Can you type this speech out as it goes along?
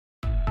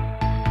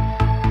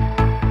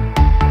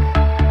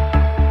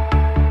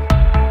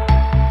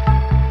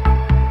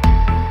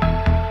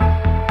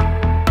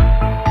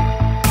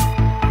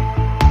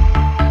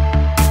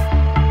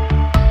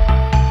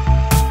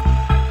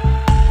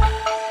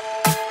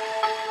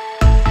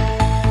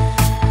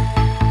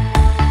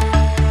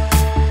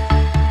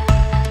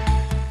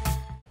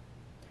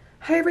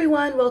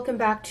everyone, welcome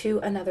back to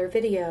another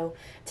video.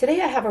 Today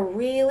I have a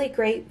really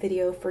great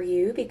video for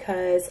you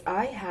because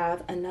I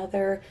have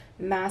another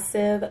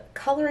massive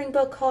coloring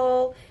book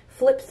haul,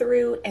 flip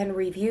through, and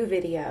review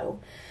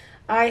video.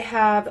 I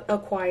have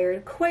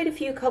acquired quite a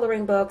few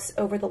coloring books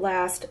over the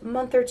last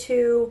month or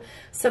two.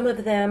 Some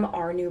of them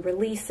are new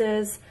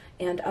releases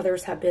and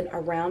others have been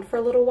around for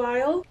a little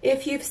while.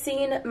 If you've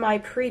seen my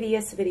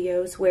previous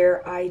videos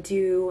where I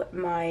do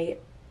my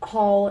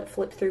haul,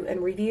 flip through,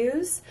 and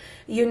reviews,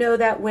 you know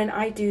that when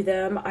I do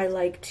them, I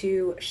like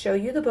to show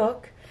you the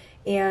book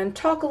and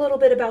talk a little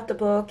bit about the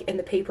book and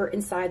the paper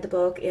inside the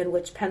book and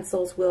which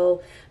pencils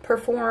will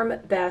perform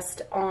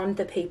best on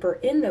the paper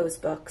in those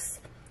books.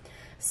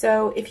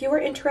 So if you are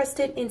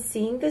interested in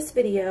seeing this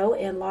video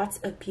and lots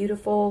of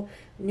beautiful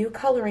new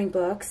coloring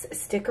books,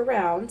 stick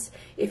around.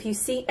 If you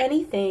see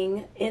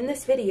anything in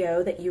this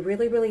video that you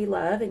really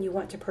love and you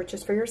want to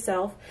purchase for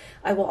yourself,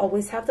 I will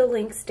always have the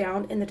links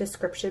down in the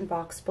description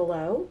box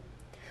below.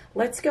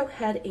 Let's go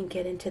ahead and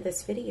get into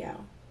this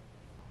video.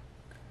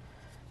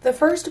 The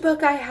first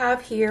book I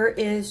have here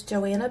is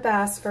Johanna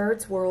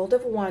Basford's World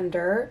of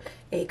Wonder,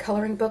 a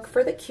coloring book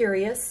for the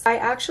curious. I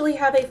actually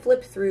have a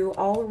flip through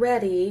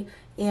already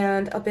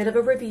and a bit of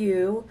a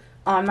review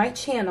on my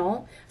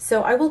channel,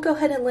 so I will go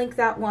ahead and link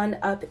that one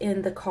up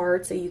in the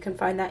card so you can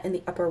find that in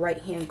the upper right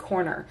hand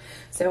corner.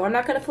 So I'm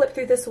not going to flip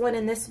through this one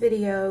in this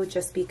video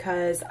just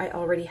because I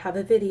already have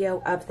a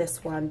video of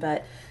this one,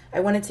 but I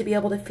wanted to be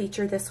able to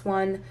feature this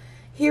one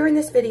here in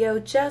this video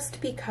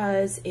just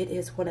because it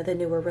is one of the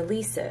newer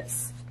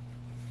releases.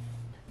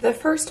 The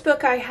first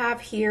book I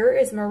have here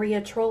is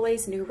Maria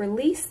Trolle's new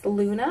release,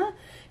 Luna.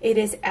 It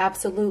is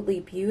absolutely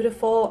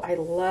beautiful. I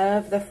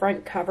love the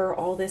front cover,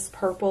 all this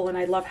purple, and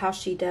I love how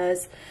she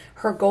does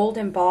her gold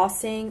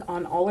embossing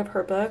on all of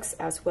her books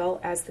as well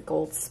as the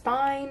gold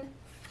spine.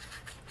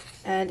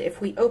 And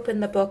if we open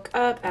the book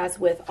up, as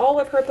with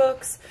all of her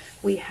books,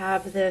 we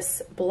have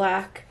this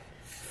black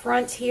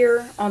front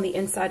here on the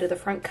inside of the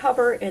front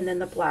cover and then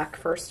the black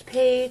first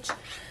page.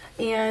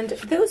 And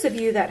those of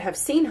you that have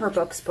seen her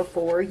books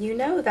before, you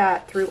know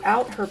that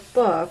throughout her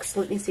books,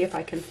 let me see if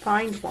I can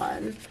find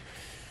one,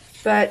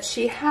 but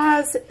she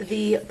has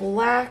the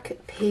black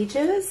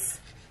pages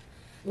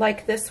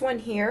like this one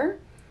here,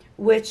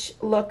 which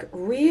look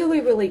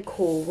really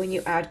cool when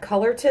you add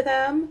color to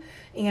them,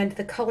 and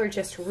the color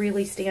just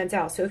really stands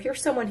out. So if you're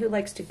someone who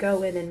likes to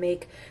go in and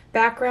make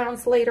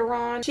backgrounds later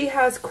on, she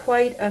has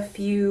quite a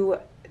few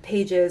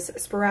pages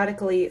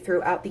sporadically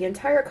throughout the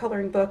entire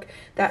coloring book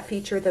that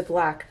feature the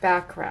black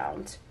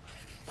background.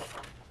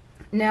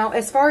 Now,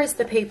 as far as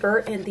the paper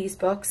in these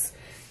books,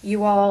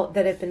 you all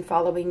that have been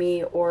following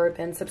me or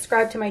been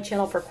subscribed to my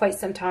channel for quite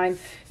some time,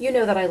 you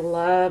know that I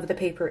love the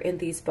paper in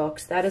these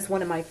books. That is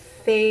one of my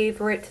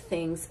favorite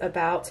things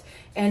about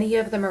any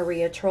of the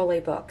Maria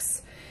Trolle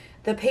books.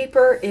 The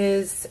paper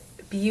is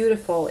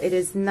beautiful. It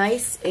is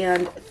nice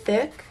and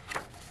thick.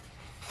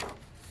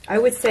 I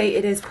would say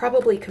it is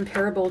probably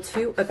comparable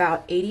to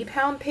about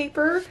 80-pound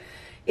paper.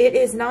 It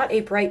is not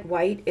a bright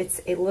white. It's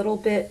a little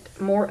bit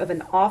more of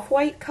an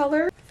off-white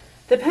color.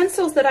 The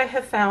pencils that I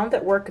have found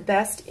that work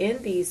best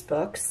in these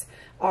books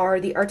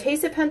are the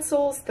Arteza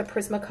pencils, the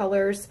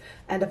Prismacolors,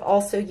 and I've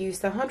also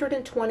used the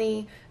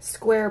 120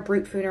 square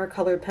Brute Funer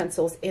colored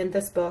pencils in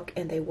this book,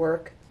 and they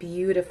work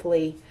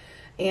beautifully.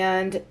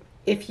 And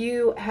if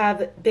you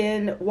have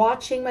been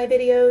watching my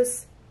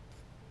videos,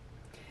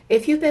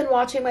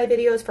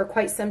 for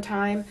quite some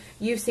time,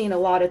 you've seen a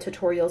lot of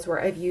tutorials where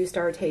I've used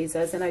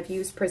Artezas and I've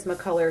used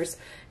Prismacolors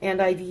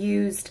and I've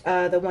used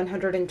the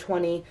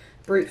 120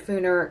 Brute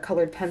Funer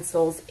colored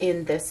pencils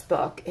in this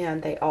book,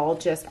 and they all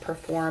just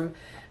perform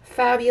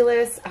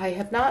fabulous. I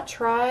have not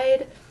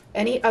tried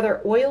any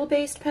other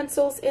oil-based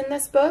pencils in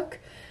this book,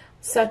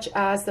 such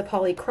as the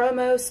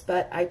Polychromos,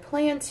 but I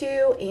plan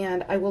to,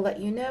 and I will let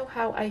you know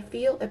how I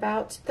feel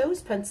about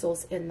those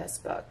pencils in this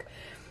book.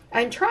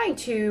 I'm trying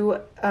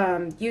to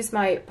use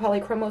my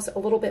Polychromos a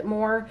little bit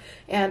more,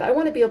 and I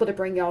want to be able to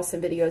bring y'all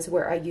some videos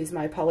where I use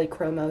my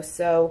Polychromos,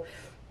 so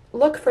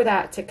look for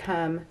that to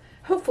come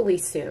hopefully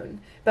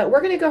soon. But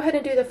we're going to go ahead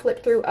and do the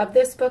flip through of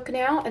this book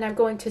now, and I'm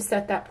going to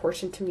set that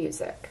portion to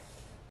music.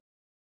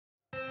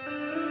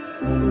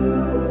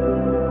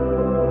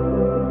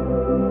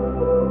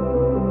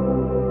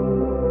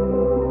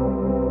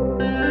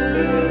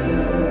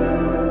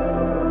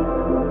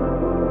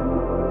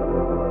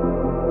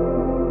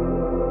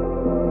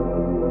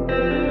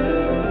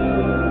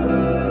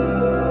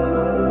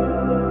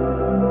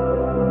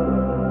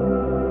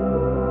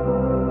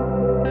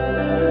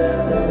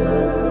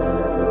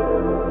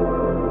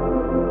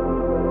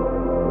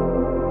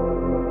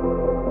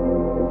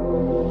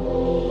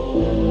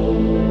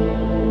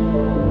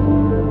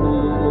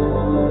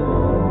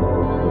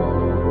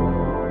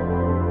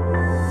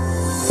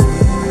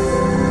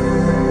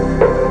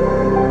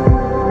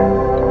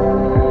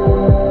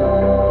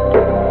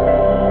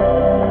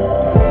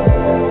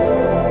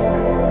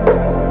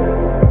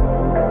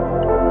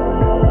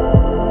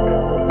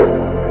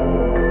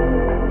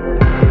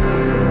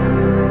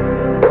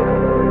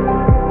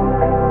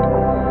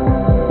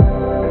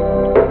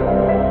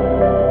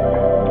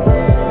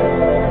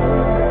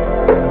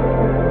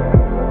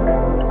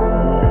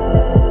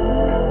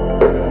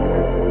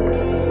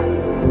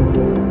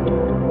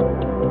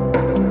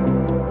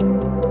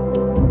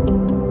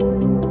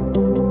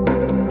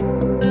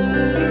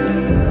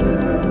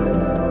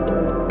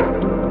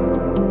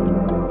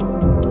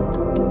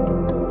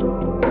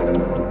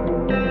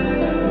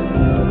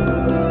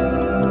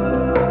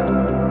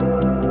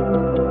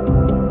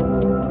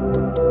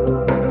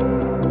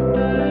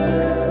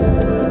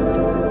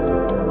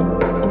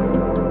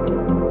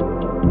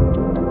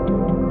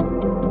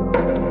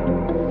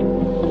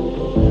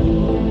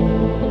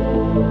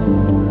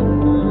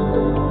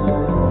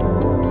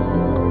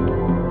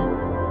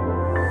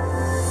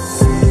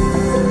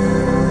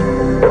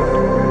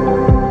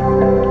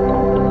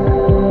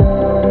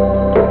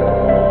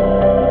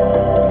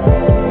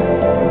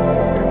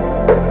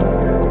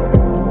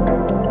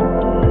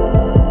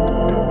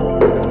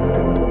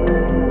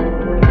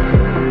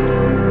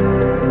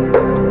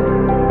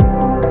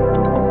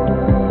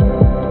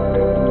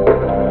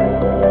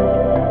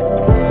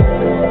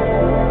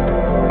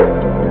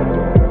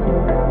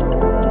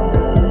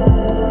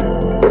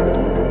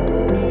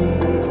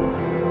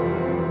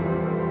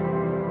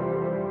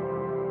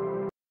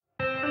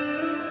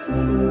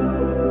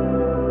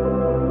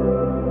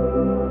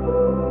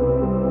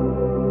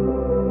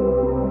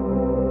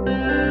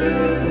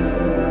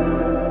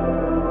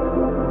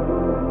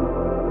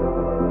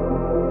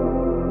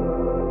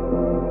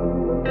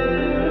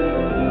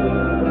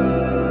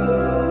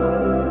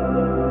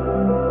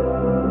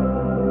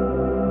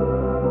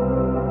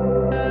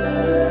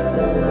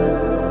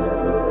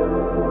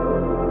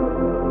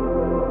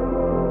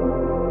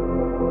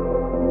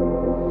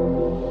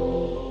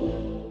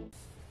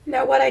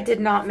 Now, what I did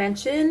not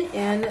mention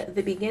in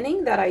the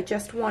beginning that I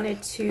just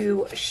wanted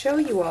to show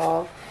you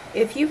all,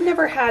 if you've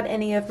never had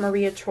any of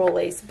Maria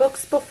Trolle's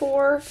books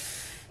before,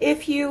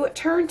 if you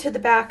turn to the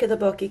back of the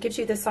book, it gives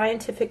you the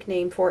scientific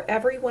name for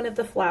every one of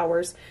the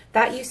flowers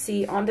that you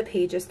see on the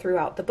pages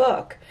throughout the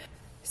book.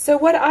 So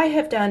what I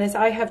have done is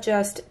I have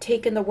just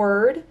taken the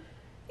word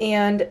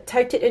and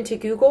typed it into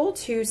Google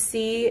to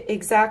see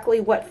exactly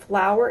what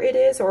flower it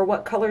is or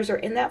what colors are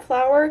in that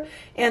flower,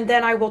 and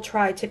then I will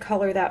try to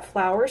color that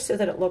flower so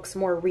that it looks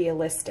more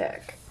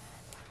realistic.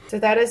 So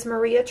that is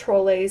Maria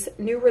Trolle's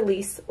new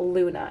release,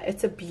 Luna.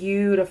 It's a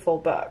beautiful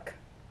book.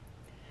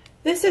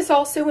 This is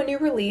also a new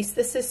release.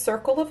 This is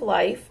Circle of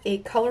Life, a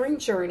coloring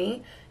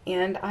journey,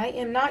 and I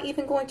am not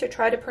even going to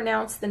try to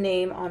pronounce the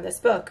name on this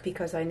book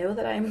because I know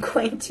that I am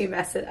going to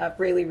mess it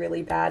up really,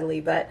 really badly.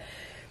 But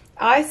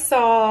I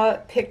saw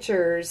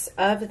pictures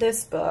of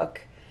this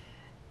book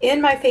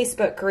in my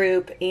Facebook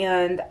group,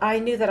 and I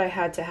knew that I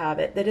had to have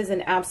it. That is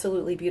an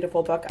absolutely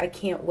beautiful book. I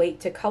can't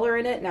wait to color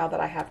in it now that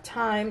I have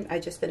time. I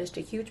just finished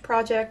a huge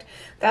project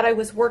that I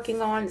was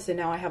working on, so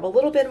now I have a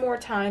little bit more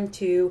time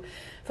to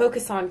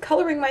focus on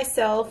coloring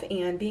myself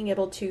and being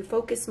able to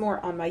focus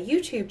more on my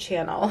YouTube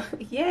channel.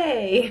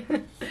 Yay!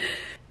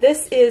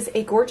 This is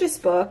a gorgeous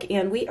book,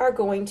 and we are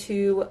going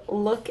to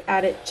look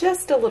at it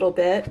just a little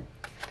bit.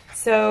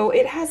 So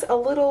it has a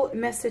little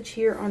message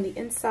here on the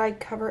inside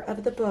cover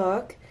of the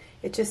book.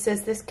 It just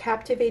says, this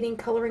captivating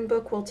coloring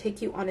book will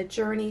take you on a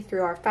journey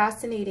through our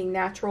fascinating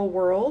natural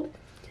world.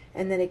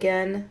 And then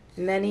again,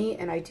 many,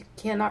 and I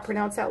cannot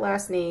pronounce that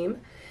last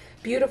name,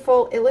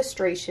 beautiful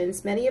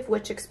illustrations, many of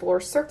which explore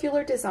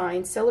circular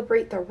design,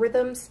 celebrate the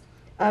rhythms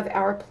of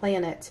our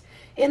planet.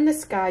 In the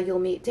sky, you'll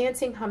meet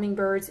dancing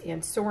hummingbirds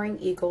and soaring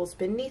eagles.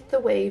 Beneath the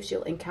waves,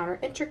 you'll encounter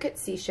intricate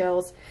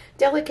seashells,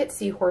 delicate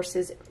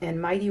seahorses,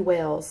 and mighty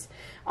whales.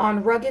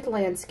 On rugged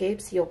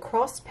landscapes, you'll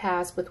cross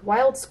paths with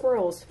wild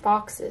squirrels,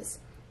 foxes,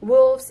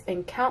 wolves,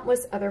 and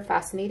countless other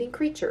fascinating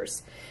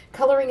creatures.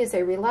 Coloring is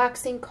a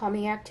relaxing,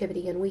 calming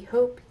activity, and we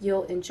hope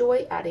you'll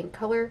enjoy adding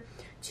color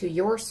to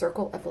your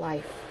circle of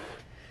life.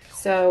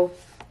 So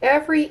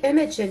every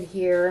image in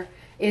here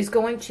is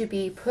going to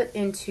be put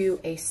into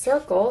a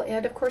circle,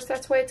 and of course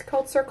that's why it's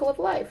called Circle of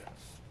Life.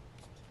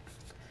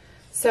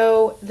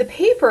 So the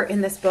paper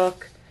in this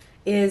book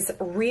is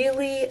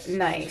really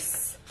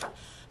nice,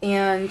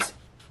 and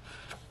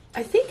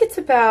I think it's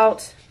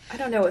about, I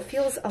don't know, it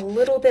feels a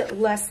little bit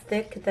less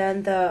thick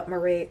than the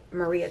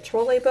Maria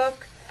Trolle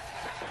book,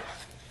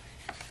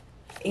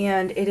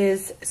 and it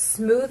is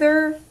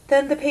smoother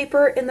than the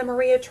paper in the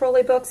Maria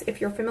Trolle books if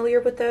you're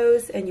familiar with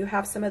those and you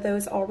have some of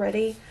those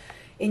already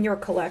in your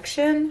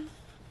collection.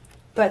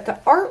 But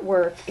the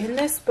artwork in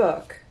this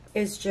book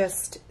is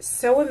just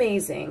so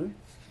amazing.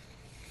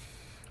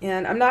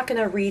 And I'm not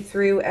going to read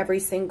through every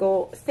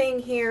single thing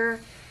here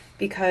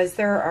because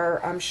there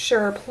are, I'm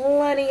sure,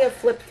 plenty of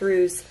flip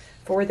throughs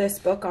for this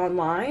book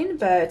online,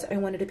 but I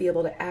wanted to be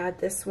able to add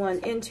this one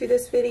into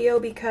this video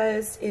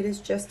because it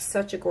is just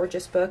such a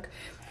gorgeous book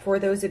for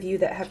those of you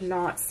that have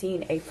not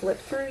seen a flip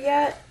through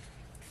yet.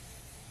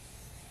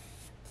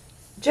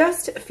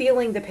 Just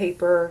feeling the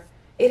paper,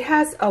 it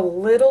has a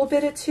little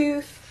bit of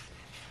tooth,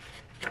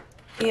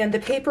 and the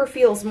paper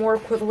feels more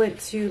equivalent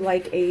to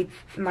like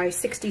my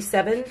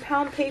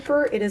 67-pound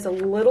paper. It is a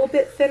little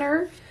bit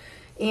thinner,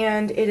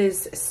 and it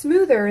is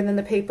smoother than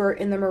the paper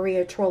in the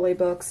Maria Trolle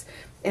books,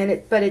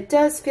 but it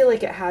does feel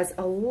like it has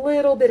a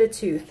little bit of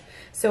tooth.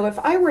 So if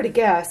I were to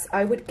guess,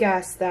 I would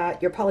guess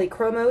that your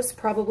polychromos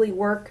probably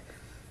work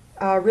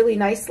really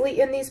nicely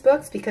in these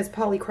books, because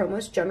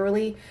polychromos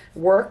generally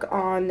work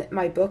on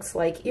my books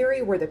like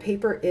Erie, where the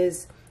paper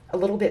is a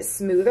little bit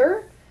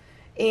smoother.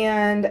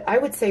 And I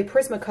would say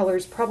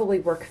Prismacolors probably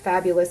work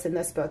fabulous in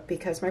this book,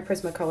 because my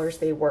Prismacolors,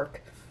 they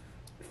work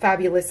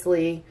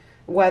fabulously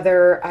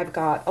whether I've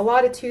got a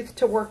lot of tooth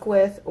to work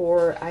with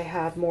or I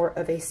have more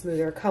of a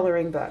smoother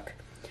coloring book.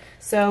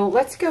 So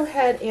let's go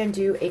ahead and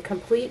do a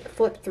complete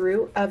flip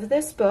through of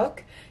this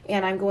book,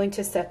 and I'm going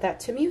to set that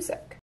to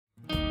music.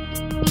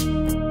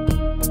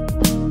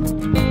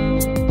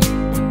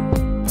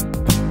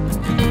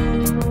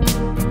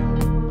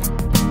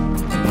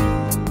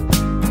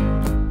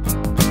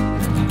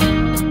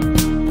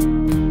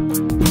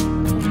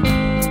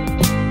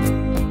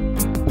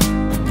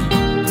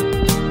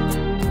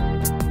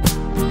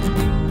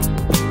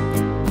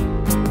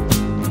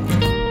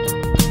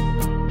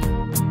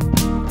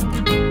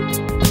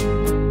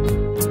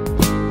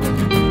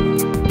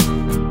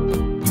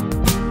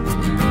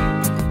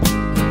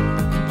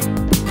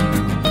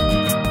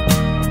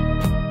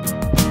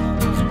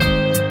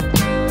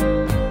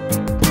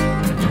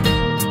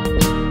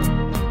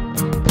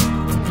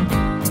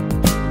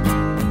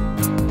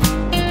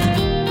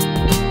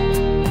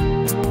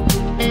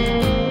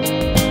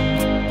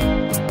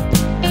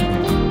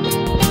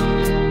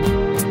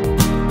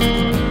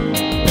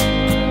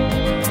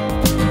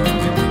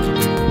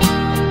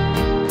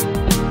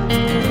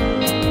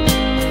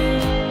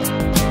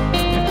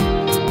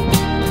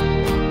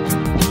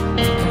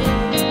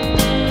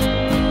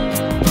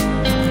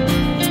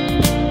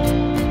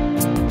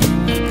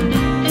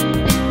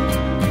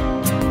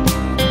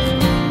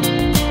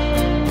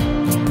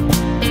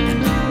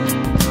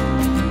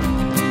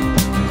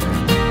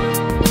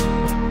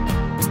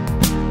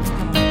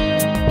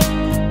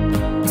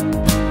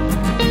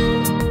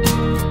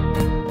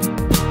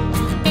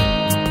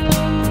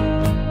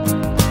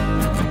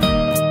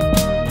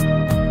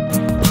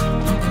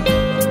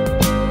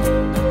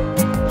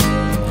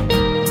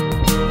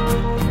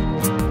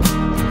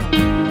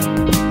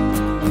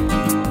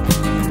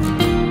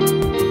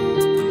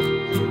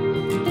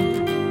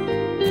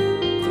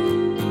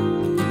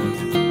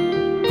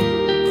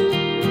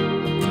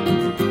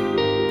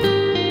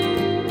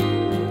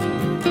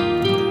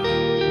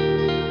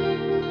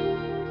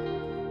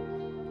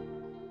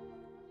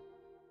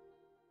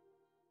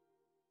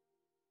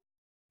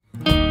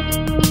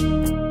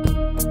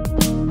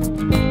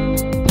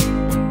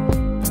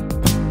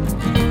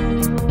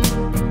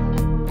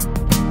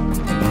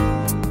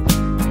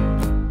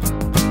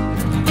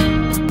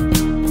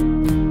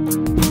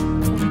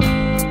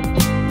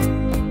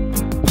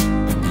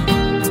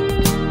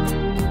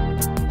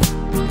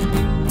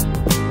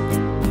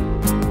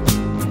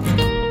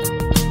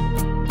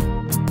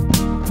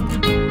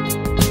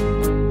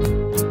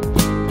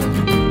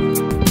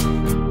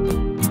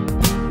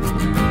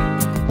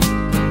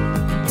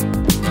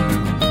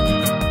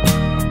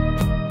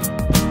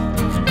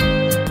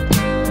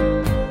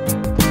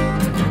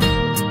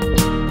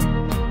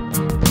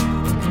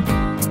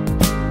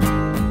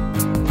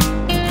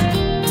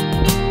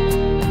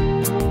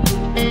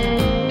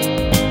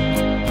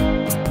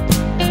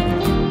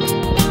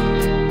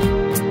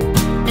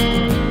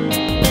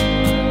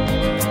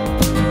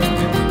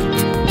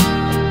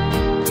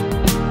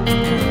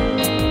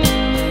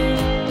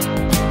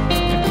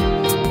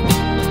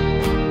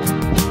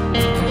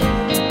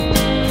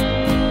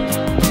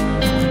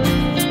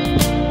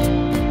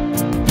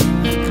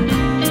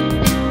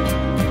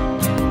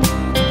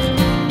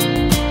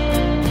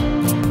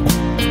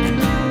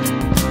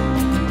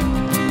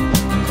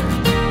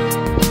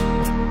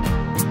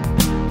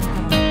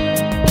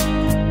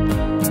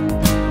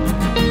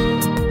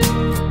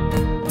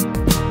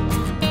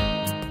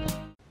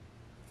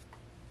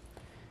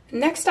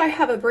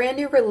 have a brand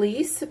new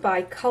release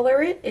by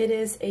Colorit. It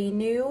is a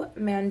new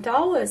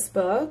mandalas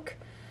book.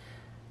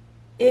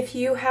 If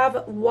you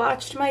have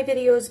watched my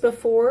videos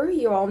before,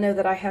 you all know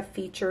that I have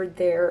featured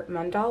their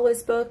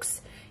mandalas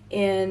books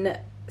in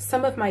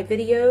some of my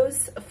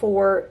videos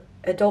for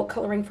adult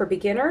coloring for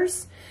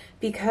beginners,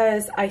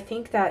 because I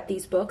think that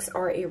these books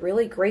are a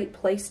really great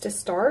place to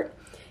start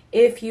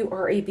if you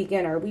are a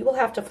beginner. We will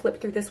have to flip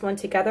through this one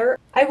together.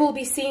 I will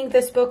be seeing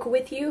this book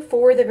with you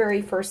for the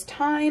very first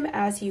time.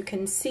 As you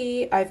can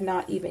see, I've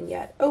not even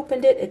yet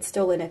opened it. It's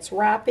still in its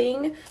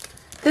wrapping.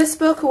 This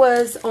book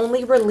was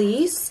only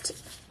released,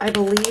 I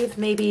believe,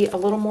 maybe a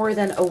little more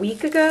than a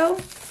week ago.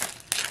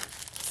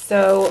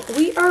 So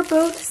we are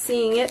both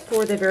seeing it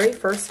for the very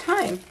first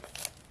time.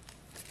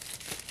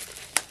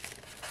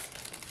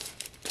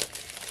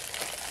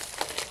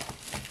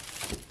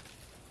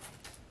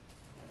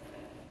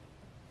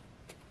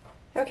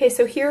 Okay,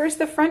 so here's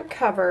the front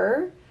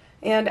cover,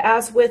 and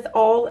as with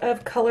all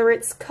of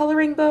Colorit's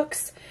coloring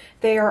books,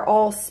 they are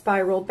all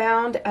spiral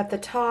bound at the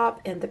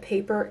top, and the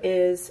paper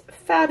is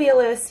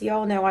fabulous.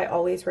 Y'all know I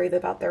always rave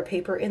about their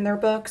paper in their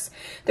books.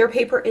 Their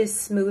paper is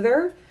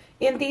smoother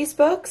in these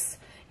books,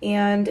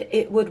 and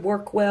it would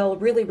work well,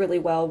 really, really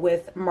well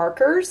with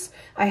markers.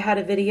 I had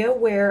a video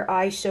where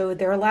I showed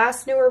their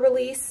last newer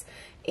release,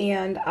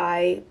 and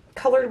I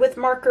colored with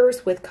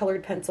markers with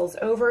colored pencils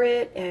over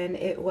it, and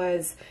it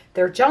was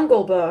their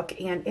jungle book,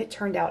 and it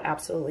turned out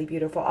absolutely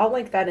beautiful. I'll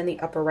link that in the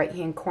upper right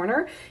hand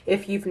corner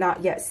if you've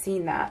not yet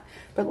seen that.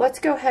 But let's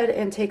go ahead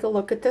and take a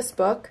look at this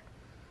book.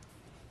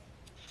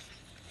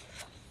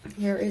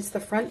 Here is the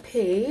front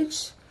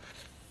page.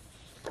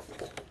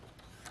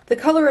 The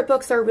Colorit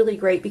books are really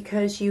great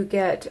because you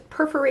get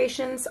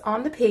perforations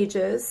on the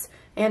pages,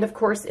 and of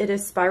course it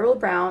is spiral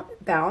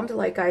bound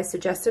like I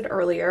suggested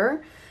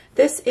earlier.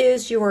 This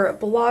is your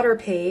blotter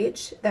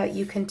page that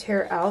you can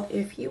tear out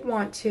if you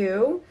want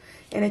to,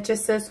 and it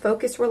just says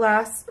focus,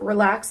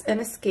 relax,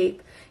 and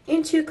escape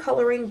into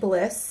coloring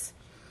bliss.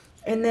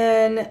 And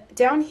then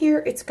down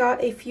here it's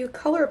got a few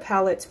color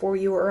palettes for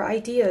you, or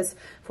ideas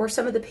for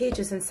some of the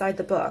pages inside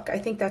the book. I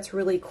think that's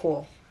really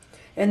cool.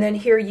 And then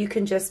here you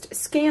can just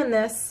scan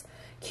this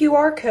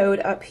QR code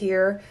up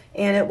here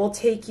and it will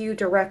take you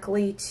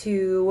directly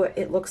to,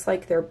 it looks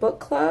like, their book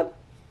club.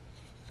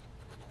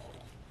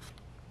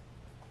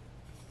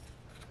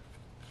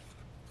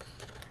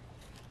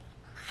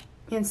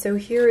 And so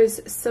here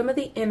is some of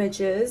the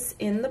images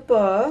in the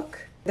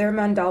book. Their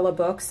mandala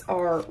books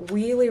are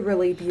really,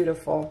 really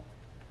beautiful.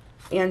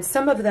 And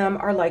some of them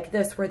are like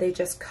this, where they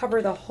just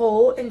cover the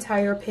whole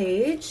entire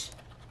page.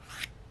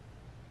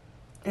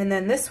 And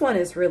then this one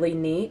is really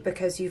neat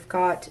because you've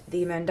got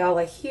the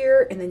mandala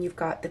here and then you've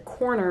got the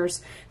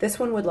corners. This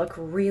one would look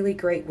really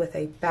great with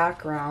a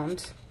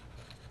background.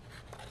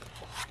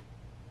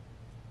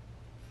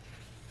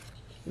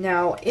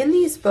 Now, in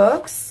these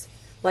books,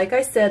 like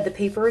I said, the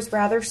paper is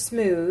rather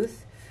smooth.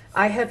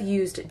 I have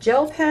used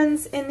gel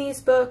pens in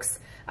these books.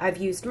 I've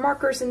used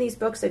markers in these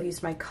books. I've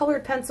used my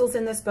colored pencils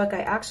in this book. I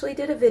actually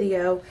did a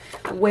video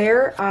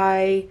where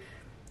I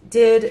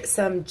did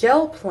some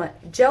gel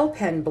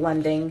pen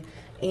blending,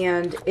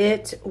 and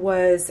it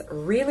was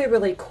really,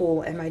 really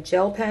cool. And my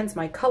gel pens,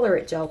 my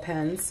Colorit gel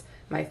pens,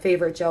 my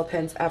favorite gel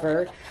pens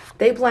ever,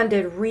 they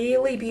blended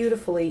really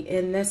beautifully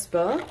in this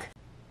book.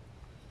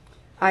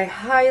 I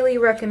highly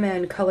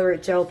recommend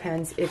Colorit gel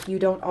pens if you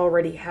don't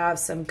already have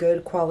some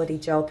good quality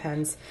gel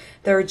pens.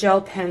 Their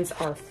gel pens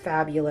are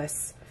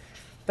fabulous.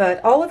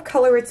 But all of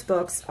Colorit's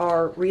books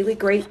are really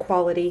great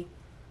quality.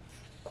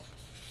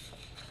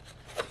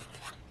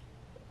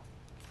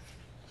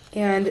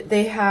 And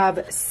they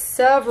have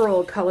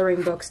several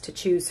coloring books to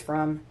choose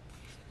from.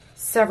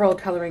 Several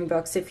coloring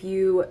books. If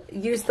you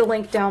use the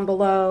link down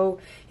below,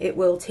 it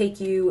will take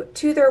you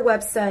to their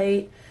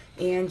website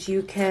and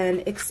you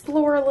can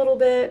explore a little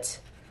bit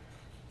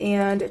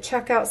and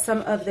check out some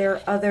of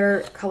their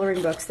other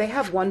coloring books. They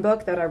have one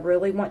book that I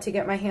really want to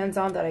get my hands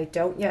on that I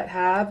don't yet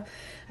have.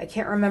 I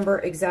can't remember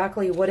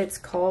exactly what it's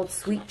called,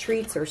 Sweet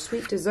Treats or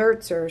Sweet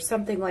Desserts or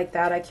something like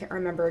that. I can't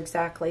remember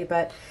exactly,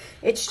 but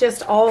it's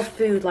just all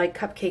food, like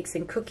cupcakes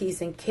and cookies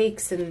and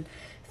cakes and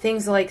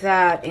things like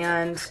that.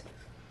 And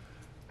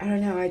I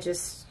don't know, I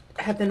just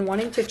have been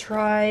wanting to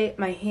try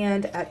my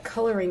hand at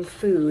coloring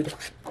food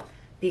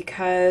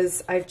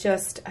because I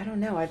don't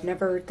know,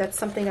 that's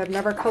something I've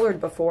never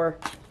colored before.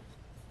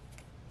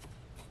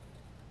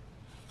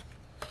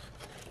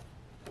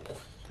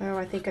 Oh,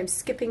 I think I'm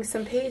skipping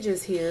some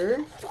pages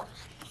here.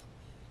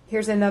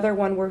 Here's another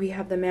one where we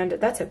have the mandala.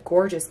 That's a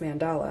gorgeous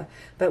mandala.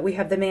 But we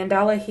have the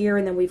mandala here,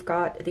 and then we've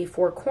got the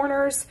four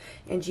corners,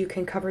 and you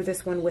can cover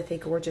this one with a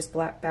gorgeous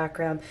black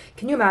background.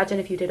 Can you imagine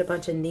if you did a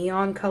bunch of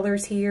neon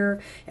colors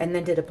here and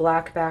then did a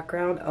black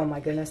background? Oh my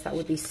goodness, that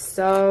would be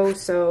so,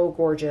 so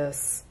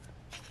gorgeous.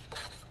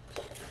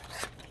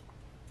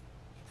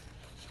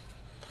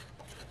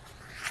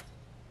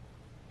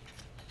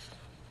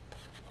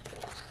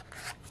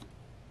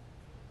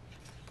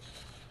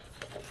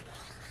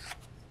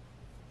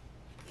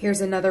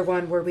 Here's another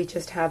one where we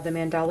just have the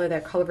mandala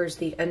that covers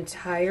the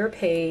entire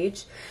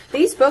page.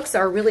 These books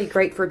are really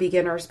great for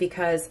beginners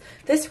because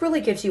this really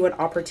gives you an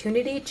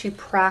opportunity to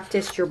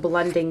practice your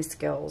blending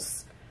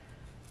skills.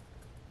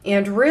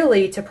 And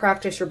really to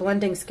practice your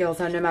blending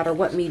skills on no matter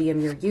what medium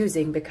you're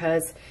using,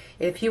 because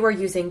if you are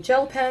using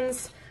gel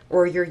pens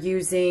or you're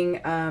using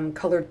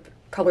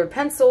colored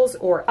pencils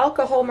or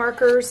alcohol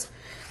markers,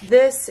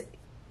 this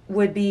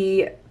would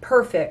be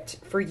perfect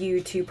for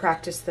you to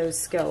practice those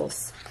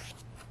skills.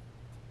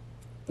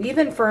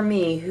 Even for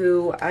me,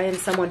 who I am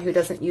someone who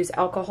doesn't use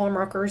alcohol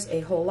markers a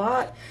whole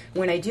lot,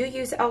 when I do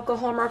use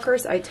alcohol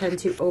markers, I tend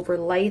to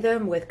overlay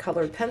them with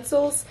colored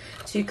pencils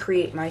to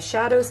create my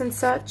shadows and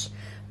such.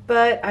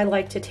 But I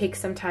like to take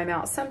some time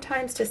out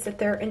sometimes to sit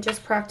there and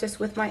just practice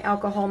with my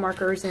alcohol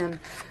markers and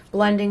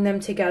blending them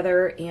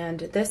together. And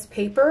this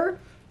paper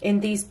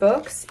in these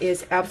books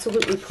is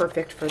absolutely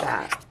perfect for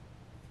that.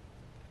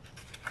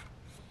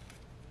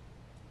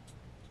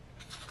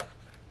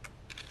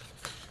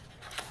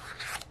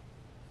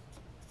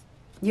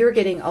 You're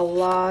getting a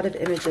lot of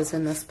images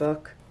in this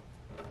book.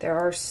 There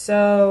are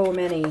so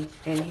many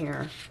in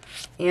here,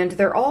 and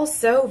they're all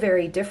so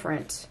very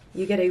different.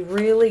 You get a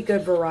really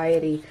good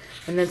variety,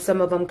 and then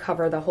some of them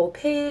cover the whole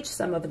page.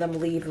 Some of them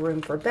leave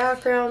room for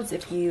backgrounds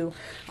if you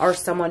are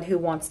someone who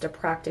wants to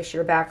practice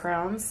your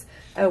backgrounds.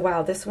 Oh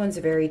wow, this one's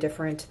very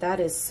different. That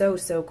is so,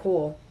 so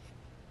cool.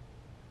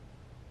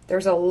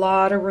 There's a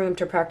lot of room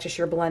to practice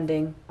your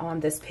blending on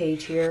this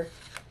page here.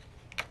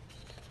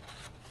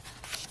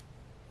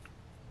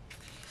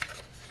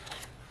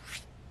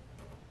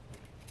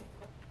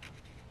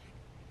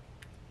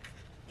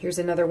 Here's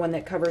another one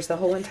that covers the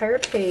whole entire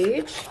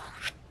page.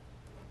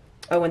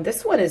 Oh, and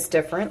this one is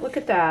different. Look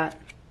at that.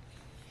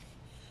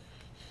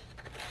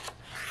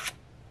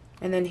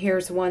 And then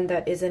here's one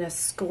that is in a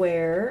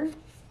square.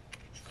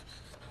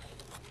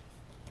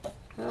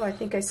 Oh, I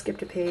think I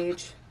skipped a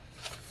page.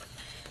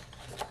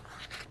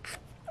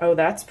 Oh,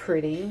 that's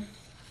pretty.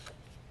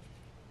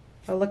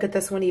 Oh, look at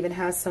this one, even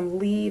has some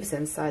leaves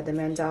inside the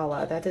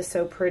mandala. That is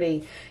so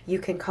pretty. You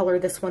can color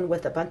this one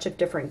with a bunch of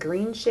different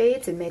green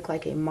shades and make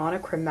like a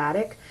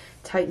monochromatic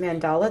type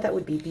mandala. That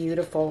would be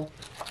beautiful.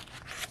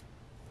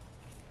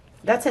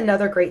 That's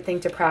another great thing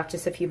to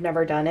practice if you've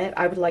never done it.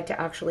 I would like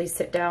to actually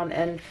sit down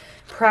and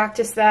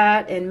practice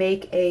that and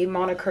make a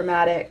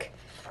monochromatic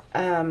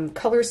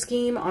color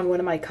scheme on one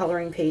of my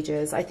coloring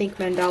pages. I think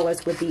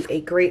mandalas would be a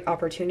great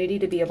opportunity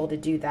to be able to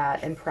do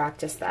that and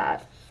practice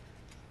that.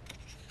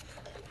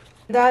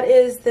 That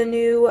is the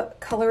new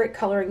Colorit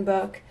coloring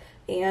book,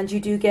 and you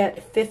do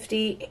get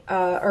 50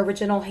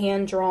 original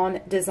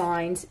hand-drawn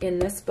designs in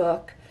this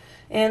book.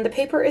 And the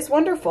paper is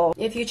wonderful.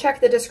 If you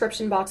check the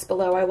description box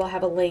below, I will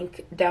have a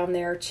link down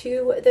there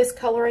to this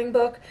coloring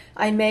book.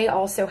 I may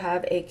also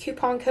have a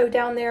coupon code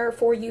down there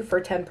for you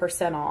for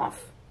 10%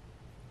 off.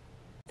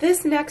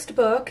 This next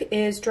book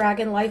is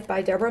Dragon Life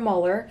by Deborah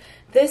Muller.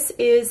 This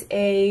is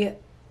a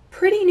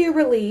pretty new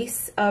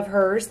release of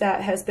hers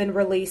that has been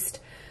released,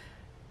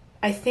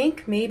 I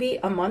think maybe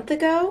a month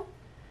ago,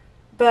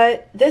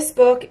 but this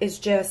book is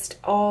just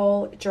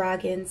all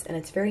dragons, and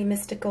it's very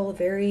mystical,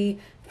 very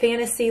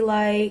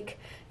fantasy-like,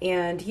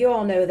 and you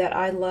all know that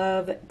I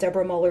love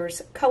Deborah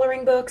Muller's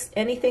coloring books.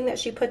 Anything that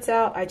she puts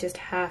out, I just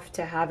have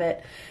to have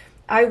it.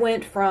 I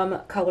went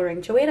from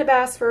coloring Johanna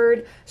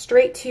Basford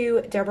straight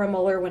to Deborah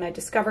Muller when I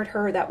discovered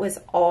her. That was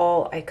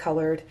all I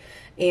colored,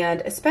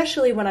 and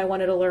especially when I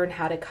wanted to learn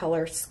how to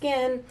color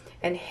skin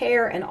and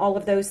hair and all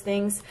of those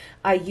things,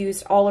 I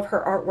used all of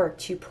her artwork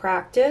to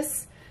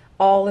practice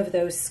all of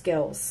those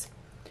skills.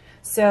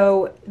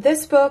 So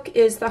this book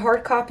is the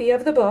hard copy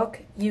of the book.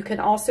 You can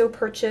also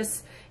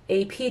purchase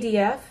a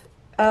PDF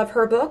of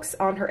her books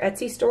on her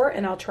Etsy store,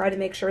 and I'll try to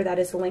make sure that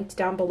is linked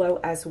down below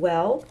as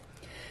well.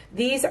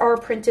 These are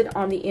printed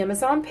on the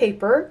Amazon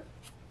paper.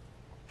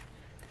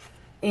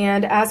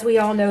 And as we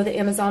all know, the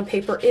Amazon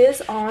paper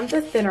is on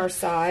the thinner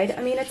side.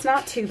 I mean, it's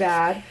not too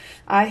bad.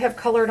 I have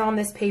colored on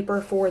this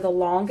paper for the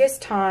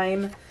longest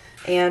time,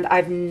 and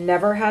I've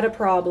never had a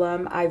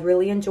problem. I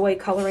really enjoy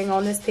coloring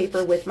on this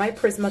paper with my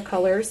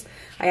Prismacolors.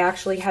 I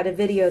actually had a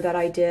video that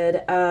I did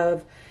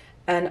of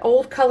an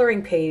old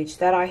coloring page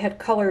that I had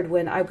colored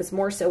when I was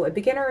more so a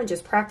beginner and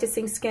just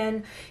practicing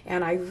skin,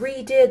 and I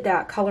redid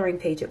that coloring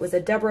page. It was a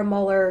Deborah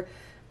Muller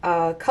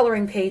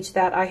coloring page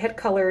that I had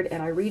colored,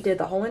 and I redid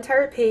the whole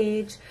entire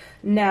page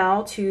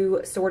now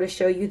to sort of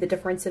show you the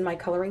difference in my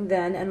coloring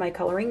then and my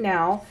coloring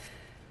now.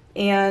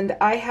 And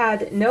I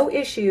had no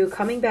issue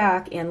coming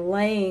back and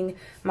laying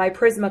my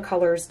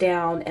Prismacolors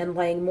down and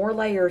laying more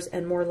layers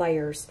and more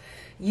layers.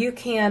 You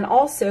can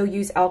also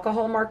use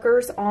alcohol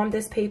markers on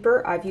this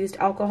paper. I've used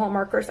alcohol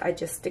markers. I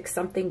just stick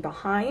something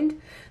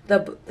behind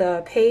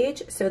the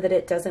page so that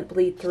it doesn't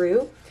bleed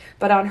through.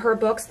 But on her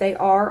books, they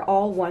are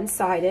all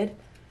one-sided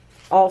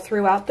all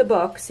throughout the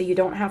book, so you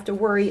don't have to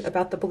worry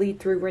about the bleed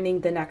through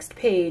running the next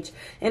page.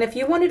 And if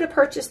you wanted to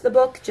purchase the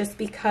book just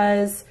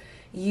because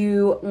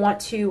you want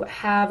to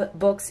have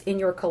books in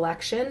your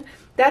collection.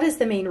 That is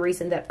the main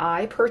reason that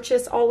I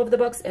purchase all of the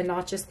books and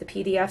not just the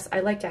PDFs. I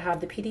like to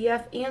have the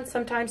PDF and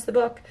sometimes the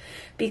book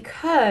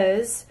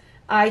because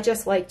I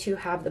just like to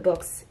have the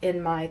books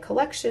in my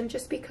collection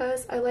just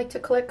because I like to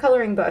collect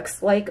coloring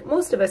books like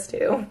most of us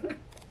do.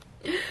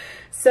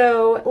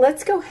 So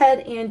let's go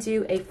ahead and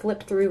do a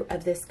flip through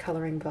of this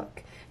coloring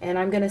book, and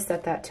I'm going to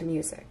set that to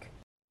music.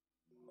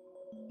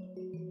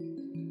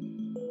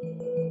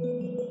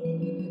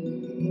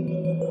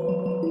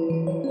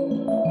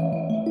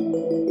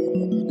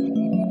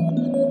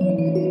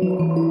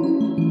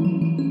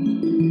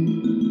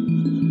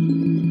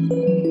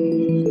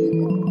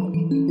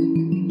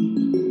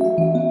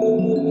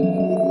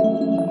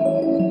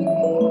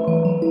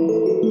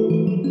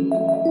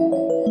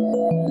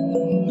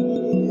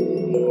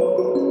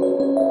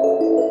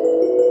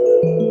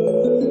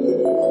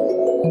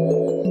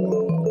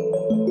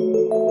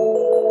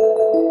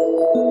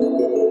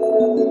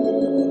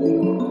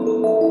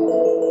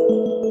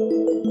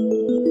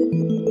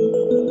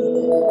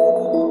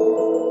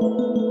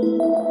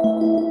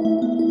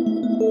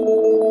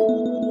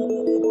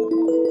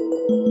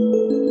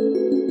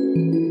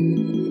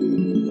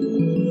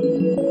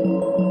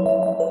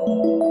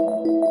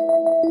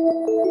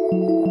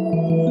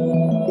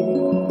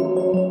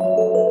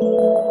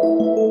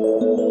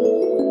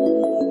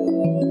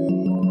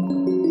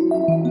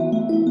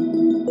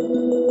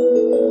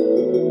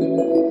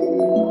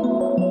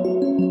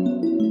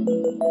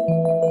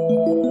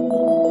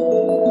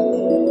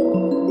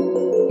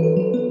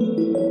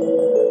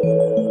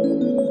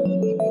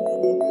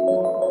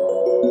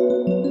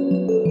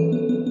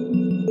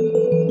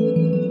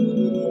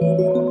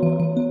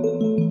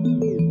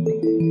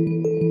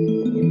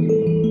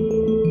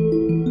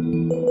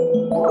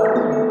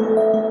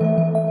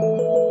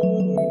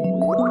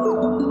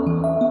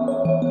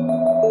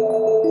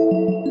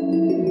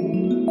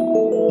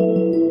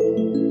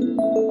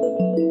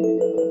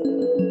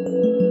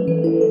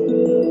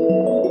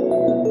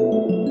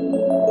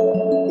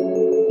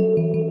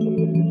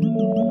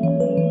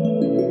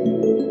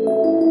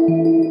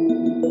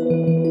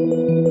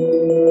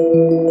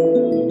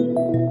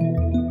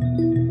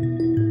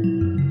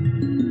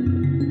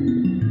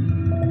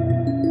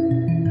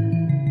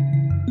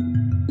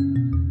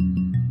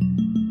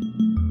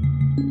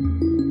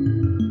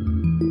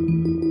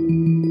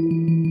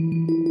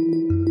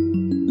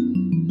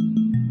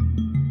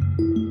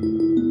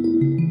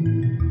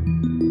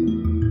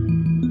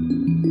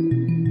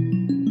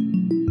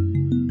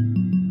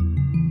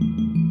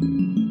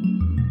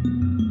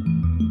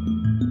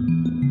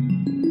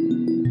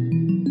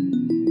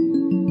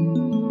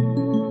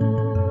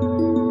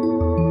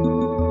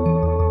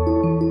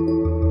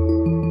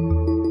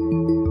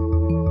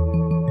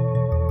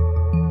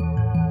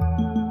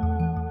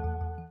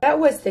 That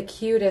was the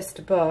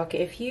cutest book.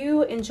 If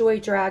you enjoy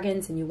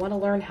dragons and you want to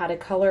learn how to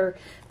color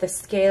the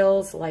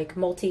scales like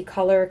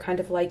multicolor, kind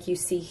of like you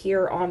see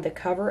here on the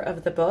cover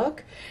of the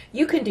book,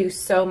 you can do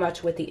so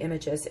much with the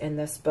images in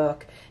this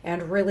book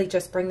and really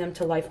just bring them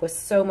to life with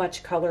so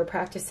much color,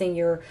 practicing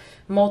your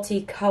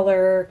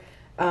multicolor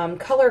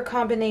color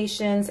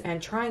combinations and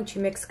trying to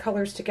mix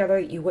colors together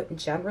that you wouldn't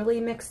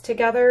generally mix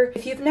together.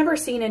 If you've never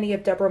seen any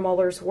of Deborah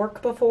Muller's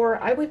work before,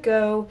 I would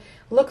go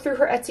look through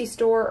her Etsy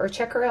store or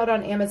check her out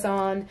on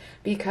Amazon,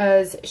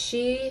 because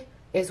she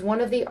is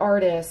one of the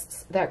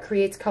artists that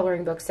creates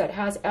coloring books that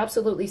has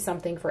absolutely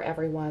something for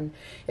everyone.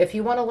 If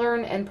you want to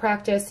learn and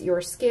practice your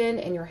skin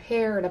and your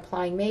hair and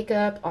applying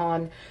makeup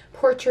on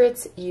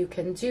portraits, you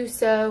can do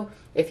so.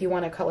 If you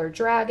want to color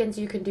dragons,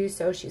 you can do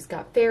so. She's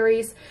got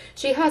fairies.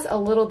 She has a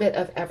little bit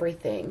of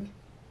everything.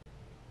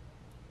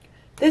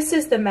 This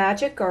is The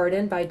Magic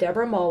Garden by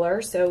Deborah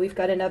Muller. So we've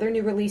got another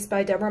new release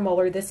by Deborah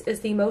Muller. This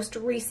is the most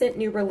recent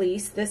new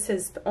release. This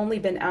has only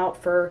been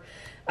out for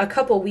a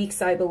couple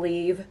weeks, I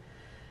believe.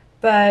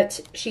 But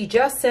she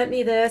just sent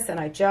me this, and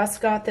I just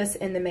got this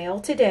in the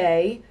mail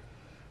today.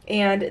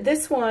 And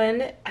this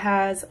one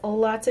has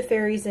lots of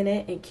fairies in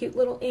it and cute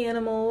little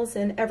animals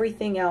and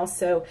everything else.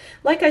 So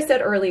like I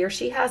said earlier,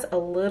 she has a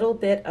little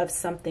bit of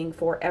something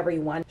for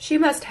everyone. She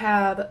must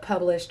have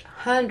published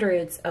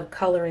hundreds of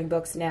coloring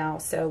books now.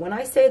 So when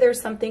I say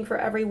there's something for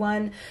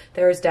everyone,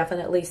 there's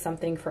definitely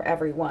something for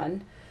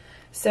everyone.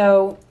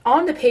 So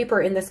on the paper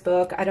in this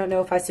book, I don't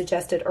know if I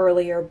suggested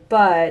earlier,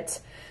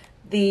 but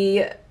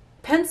the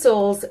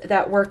pencils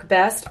that work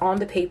best on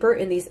the paper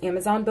in these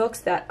Amazon books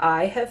that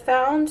I have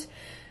found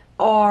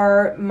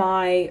are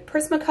my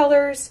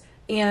Prismacolors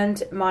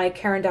and my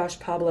Caran d'Ache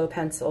Pablo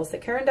pencils. The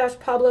Caran d'Ache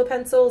Pablo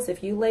pencils,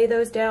 if you lay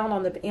those down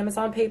on the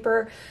Amazon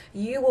paper,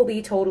 you will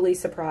be totally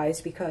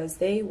surprised because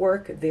they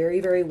work very,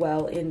 very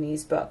well in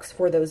these books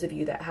for those of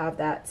you that have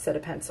that set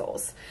of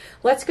pencils.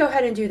 Let's go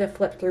ahead and do the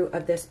flip through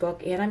of this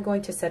book, and I'm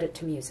going to set it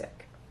to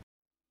music.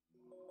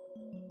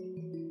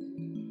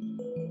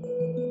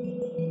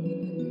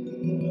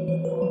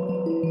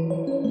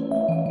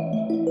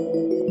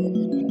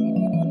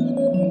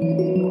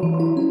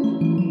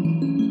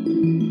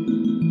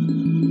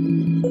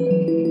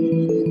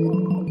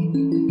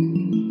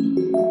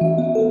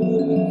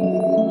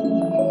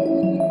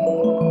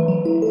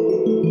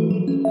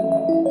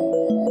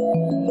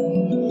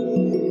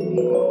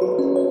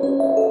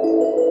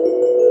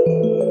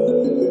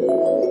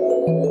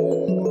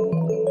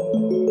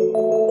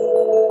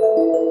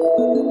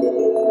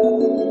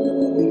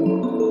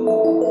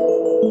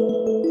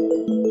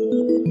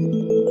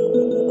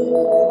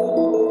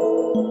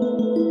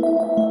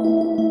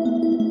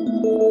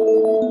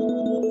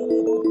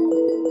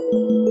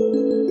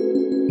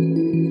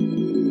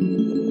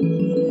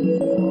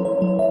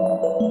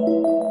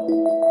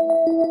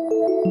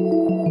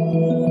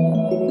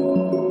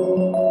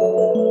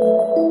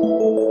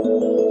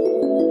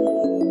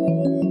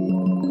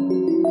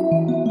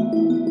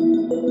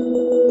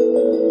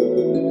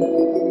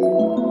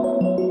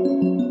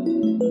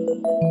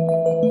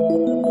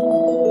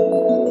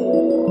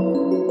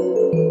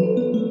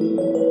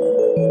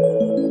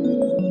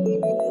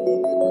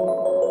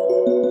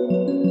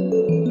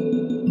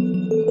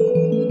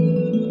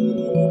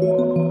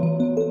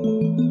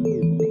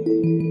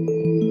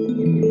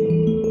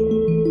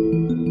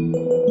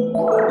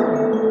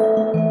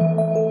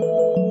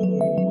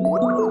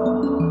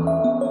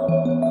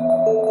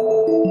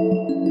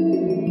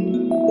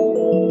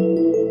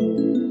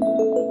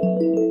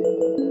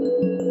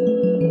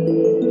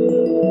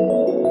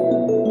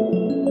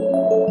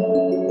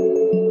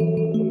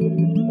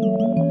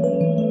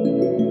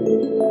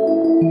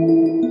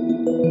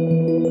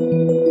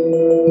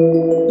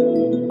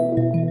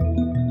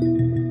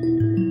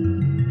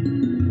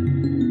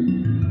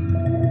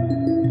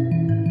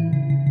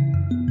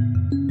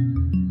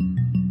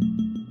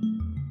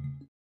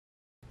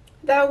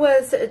 That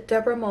was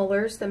Deborah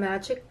Muller's The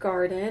Magic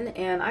Garden,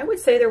 and I would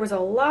say there was a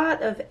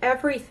lot of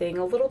everything,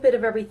 a little bit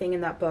of everything in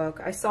that book.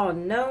 I saw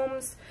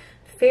gnomes,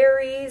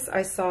 fairies,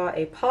 I saw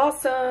a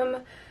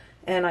possum,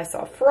 and I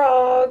saw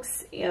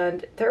frogs,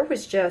 and there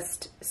was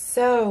just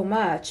so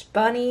much.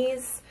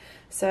 Bunnies.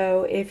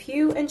 So if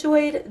you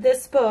enjoyed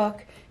this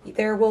book,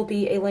 there will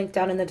be a link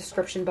down in the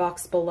description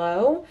box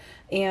below,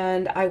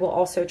 and I will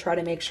also try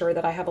to make sure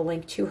that I have a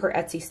link to her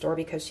Etsy store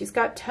because she's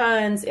got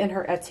tons in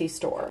her Etsy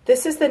store.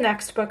 This is the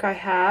next book I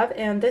have,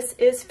 and this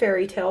is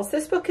Fairy Tales.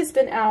 This book has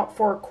been out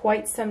for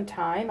quite some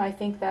time. I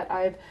think that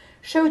I've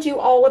showed you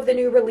all of the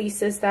new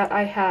releases that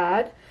I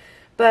had,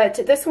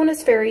 but this one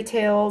is Fairy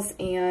Tales,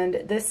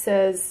 and this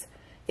says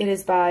it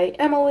is by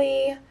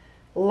Emelie,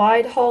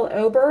 Lidehall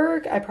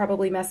Oberg. I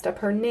probably messed up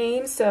her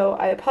name, so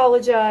I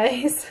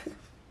apologize.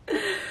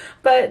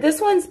 But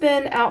this one's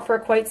been out for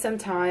quite some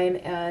time,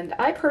 and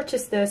I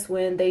purchased this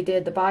when they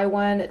did the buy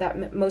one,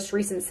 that most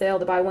recent sale,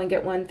 the buy one,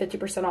 get one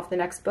 50% off the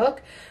next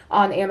book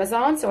on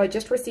Amazon. So I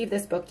just received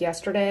this book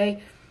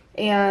yesterday,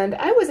 and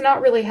I was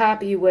not really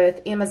happy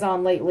with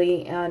Amazon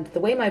lately and the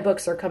way my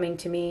books are coming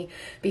to me,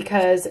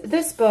 because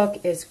this book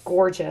is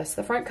gorgeous.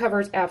 The front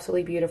cover is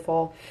absolutely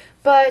beautiful,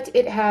 but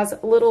it has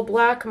little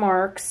black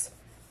marks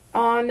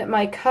on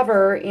my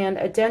cover and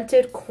a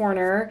dented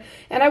corner,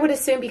 and I would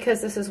assume because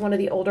this is one of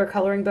the older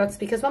coloring books,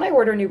 because when I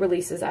order new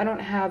releases I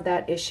don't have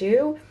that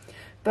issue,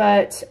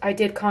 but I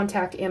did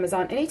contact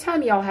Amazon.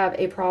 Anytime y'all have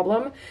a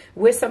problem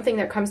with something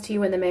that comes to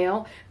you in the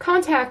mail,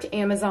 contact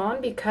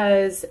Amazon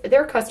because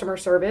their customer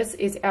service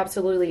is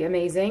absolutely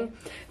amazing.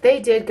 They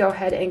did go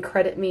ahead and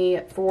credit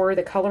me for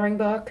the coloring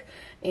book,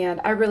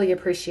 and I really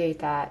appreciate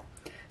that.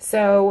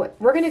 So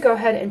we're going to go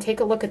ahead and take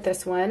a look at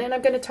this one, and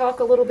I'm going to talk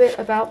a little bit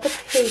about the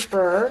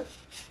paper.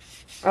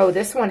 Oh,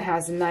 this one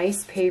has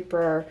nice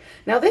paper.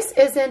 Now, this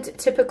isn't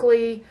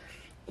typically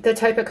the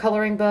type of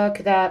coloring book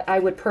that I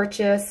would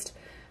purchase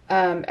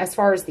as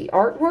far as the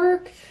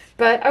artwork,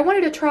 but I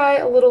wanted to try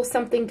a little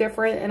something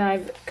different, and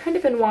I've kind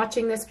of been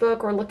watching this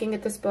book or looking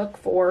at this book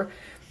for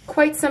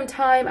quite some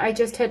time. I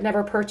just had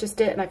never purchased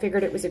it, and I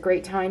figured it was a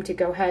great time to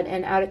go ahead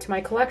and add it to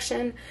my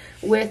collection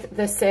with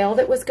the sale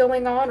that was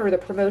going on, or the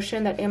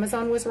promotion that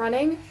Amazon was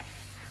running.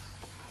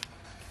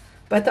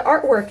 But the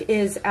artwork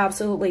is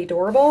absolutely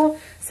adorable.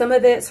 Some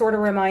of it sort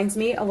of reminds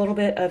me a little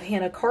bit of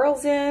Hannah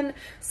Carlson,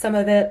 some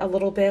of it a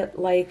little bit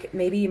like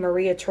maybe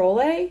Maria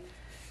Trolle,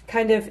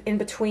 kind of in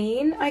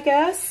between, I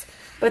guess.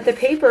 But the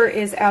paper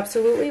is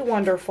absolutely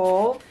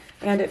wonderful,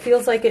 and it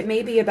feels like it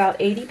may be about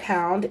 80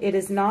 pounds. It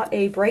is not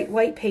a bright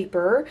white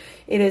paper.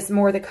 It is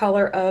more the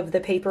color of the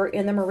paper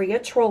in the Maria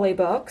Trolle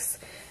books.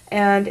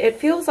 And it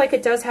feels like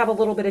it does have a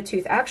little bit of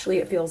tooth. Actually,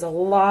 it feels a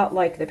lot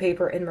like the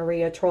paper in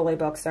Maria Trolle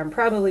books. So I'm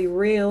probably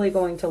really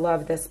going to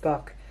love this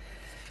book.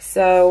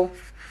 So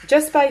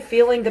just by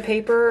feeling the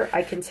paper,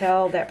 I can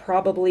tell that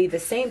probably the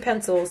same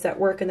pencils that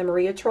work in the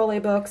Maria Trolle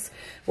books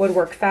would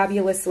work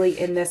fabulously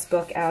in this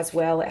book as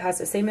well. It has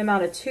the same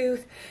amount of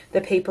tooth.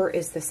 The paper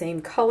is the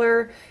same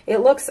color. It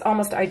looks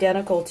almost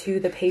identical to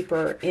the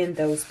paper in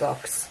those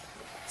books.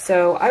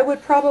 So I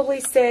would probably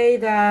say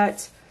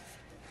that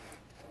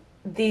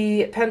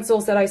the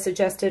pencils that I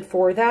suggested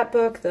for that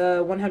book,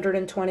 the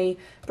 120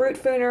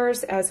 Brute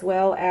Fooners, as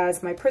well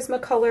as my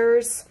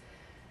Prismacolors,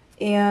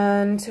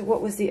 and what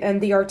was the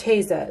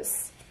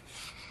Artezas,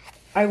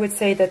 I would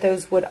say that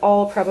those would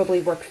all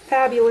probably work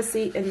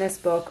fabulously in this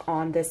book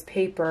on this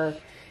paper.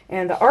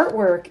 And the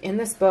artwork in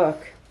this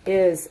book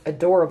is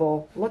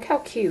adorable. Look how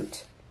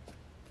cute.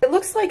 It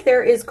looks like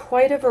there is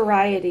quite a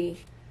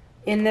variety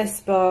in this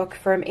book,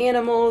 from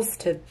animals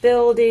to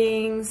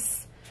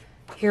buildings.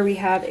 Here we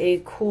have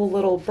a cool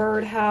little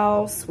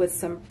birdhouse with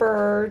some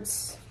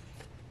birds,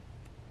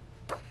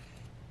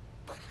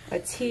 a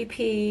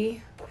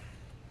teepee.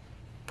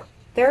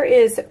 There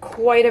is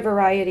quite a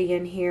variety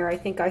in here. I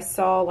think I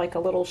saw like a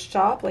little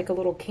shop, like a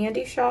little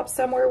candy shop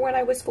somewhere when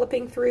I was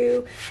flipping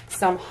through,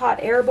 some hot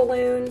air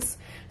balloons.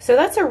 So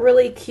that's a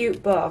really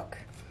cute book.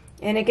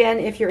 And again,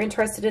 if you're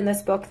interested in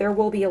this book, there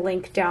will be a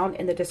link down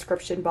in the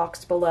description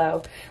box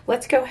below.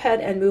 Let's go ahead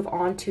and move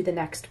on to the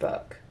next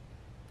book.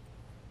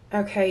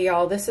 Okay,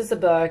 y'all, this is a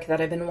book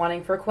that I've been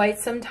wanting for quite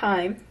some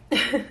time.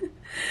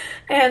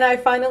 And I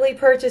finally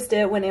purchased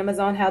it when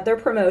Amazon had their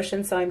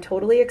promotion, so I'm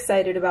totally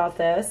excited about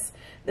this.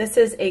 This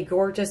is a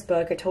gorgeous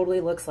book. It totally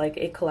looks like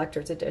a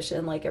collector's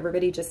edition. Like,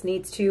 everybody just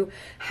needs to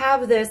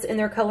have this in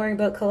their coloring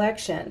book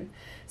collection.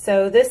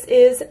 So this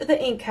is the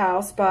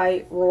Inkhouse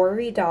by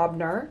Rory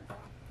Dobner.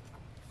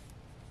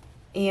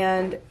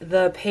 And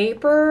the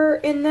paper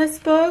in this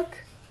book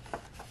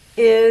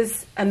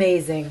is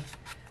amazing.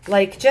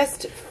 Like,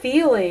 just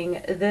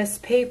feeling this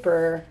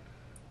paper,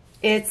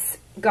 it's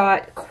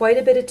got quite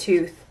a bit of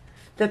tooth.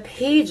 The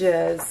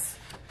pages,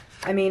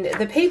 I mean,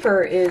 the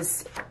paper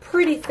is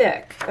pretty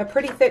thick, a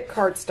pretty thick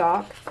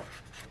cardstock.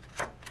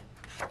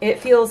 It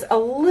feels a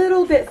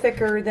little bit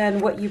thicker than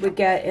what you would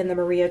get in the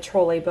Maria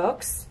Trolle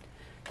books.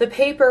 The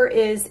paper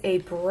is a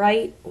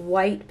bright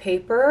white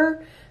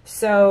paper,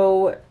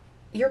 so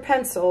your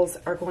pencils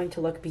are going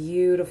to look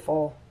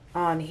beautiful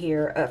on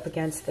here up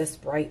against this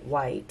bright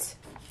white.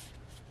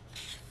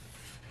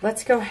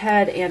 Let's go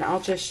ahead and I'll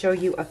just show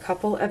you a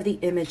couple of the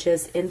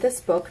images in this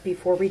book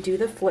before we do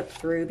the flip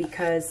through,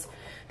 because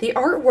the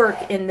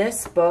artwork in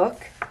this book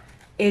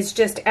is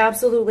just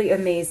absolutely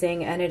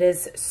amazing, and it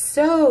is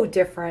so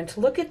different.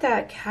 Look at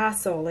that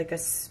castle, like a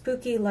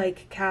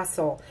spooky-like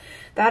castle.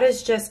 That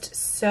is just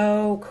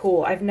so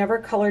cool. I've never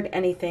colored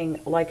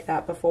anything like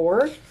that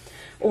before,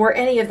 or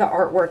any of the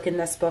artwork in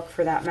this book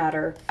for that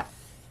matter.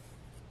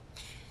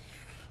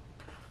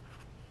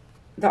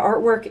 The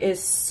artwork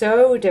is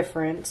so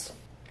different.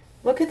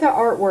 Look at the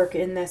artwork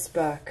in this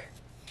book.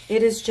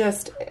 It is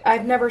just,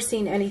 I've never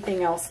seen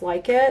anything else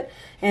like it.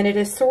 And it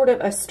is sort of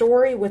a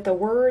story with the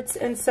words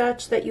and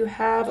such that you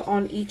have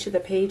on each of the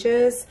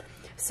pages.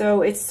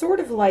 So it's sort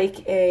of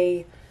like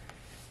a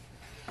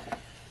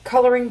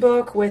coloring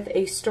book with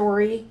a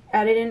story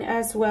added in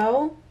as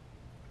well.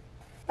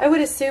 I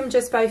would assume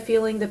just by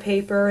feeling the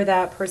paper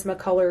that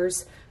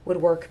Prismacolors would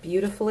work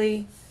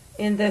beautifully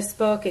in this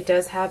book. It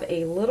does have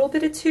a little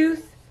bit of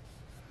tooth,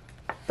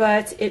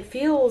 but it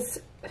feels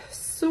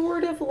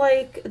sort of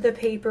like the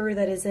paper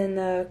that is in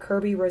the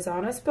Kirby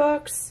Rosanas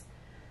books,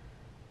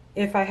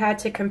 if I had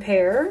to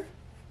compare.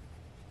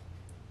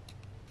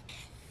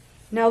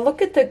 Now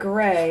look at the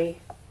gray,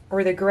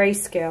 or the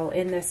grayscale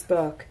in this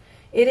book.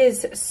 It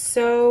is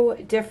so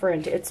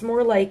different. It's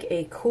more like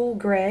a cool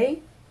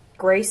gray,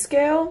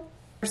 grayscale.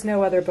 There's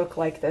no other book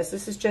like this.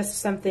 This is just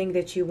something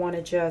that you want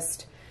to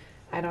just,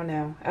 I don't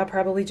know, I'll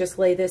probably just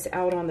lay this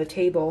out on the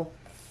table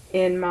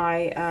in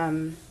my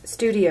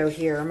studio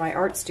here, my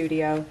art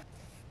studio.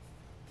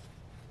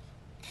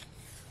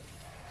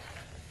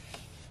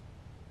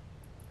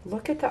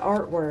 Look at the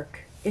artwork.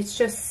 It's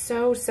just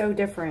so, so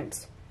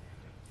different.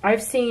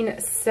 I've seen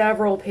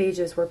several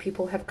pages where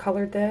people have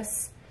colored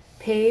this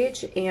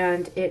page,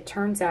 and it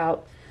turns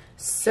out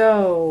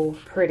so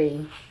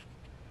pretty.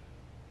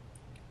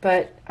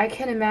 But I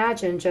can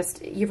imagine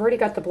just, you've already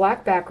got the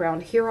black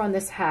background here on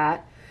this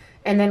hat,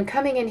 and then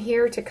coming in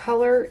here to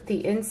color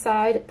the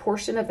inside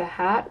portion of the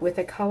hat with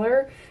a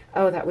color.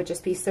 Oh, that would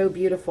just be so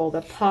beautiful.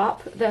 The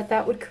pop that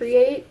that would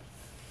create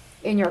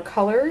in your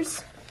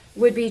colors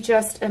would be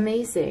just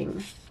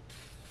amazing.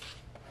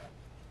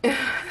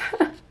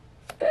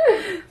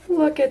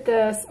 Look at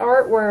this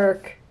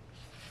artwork.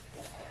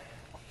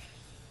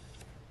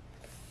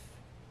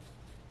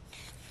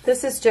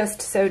 This is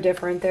just so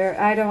different.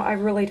 I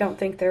really don't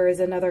think there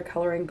is another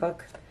coloring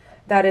book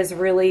that is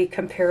really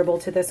comparable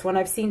to this one.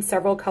 I've seen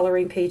several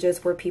coloring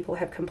pages where people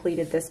have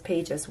completed this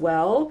page as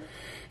well.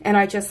 And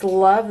I just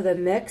love the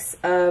mix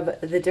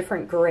of the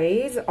different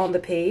grays on the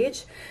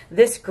page.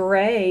 This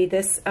gray,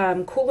 this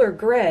cooler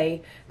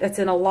gray that's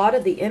in a lot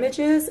of the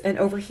images, and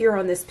over here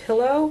on this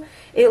pillow,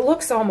 it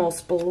looks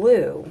almost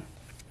blue.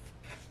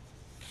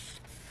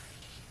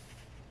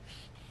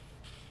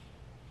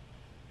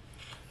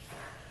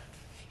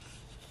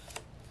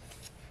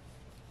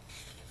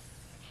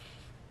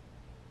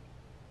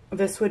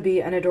 This would be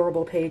an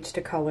adorable page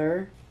to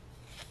color.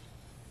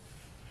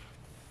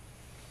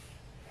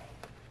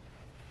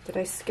 Did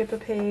I skip a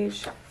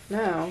page?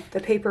 No, the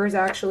paper is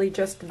actually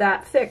just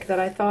that thick that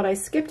I thought I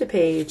skipped a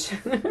page.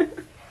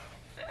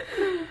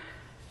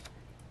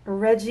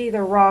 Reggie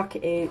the Rock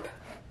Ape.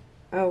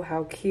 Oh,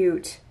 how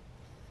cute.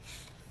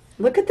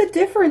 Look at the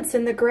difference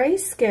in the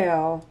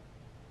grayscale.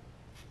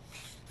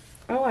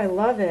 Oh, I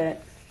love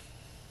it.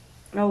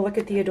 Oh, look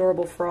at the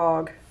adorable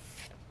frog.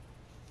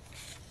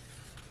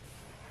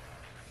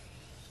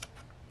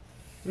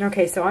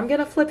 Okay, so I'm going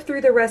to flip through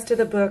the rest of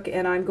the book,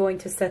 and I'm going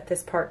to set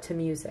this part to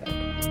music.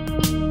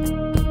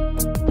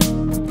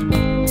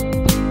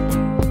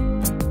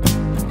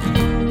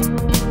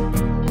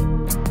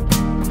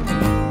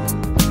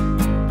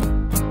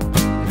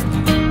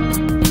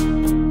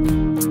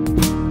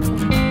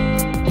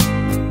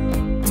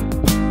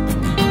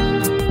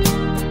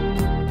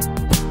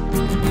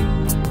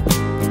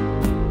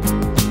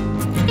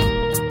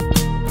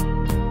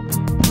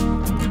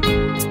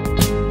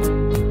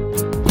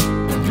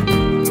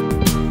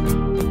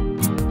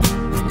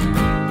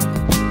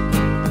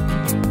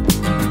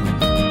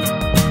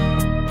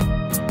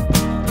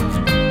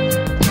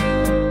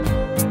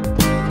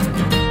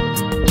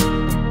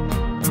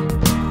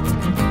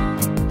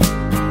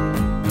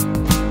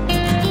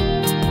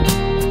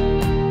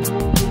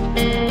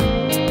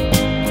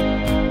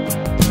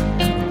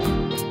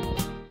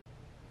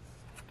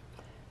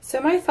 So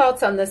my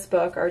thoughts on this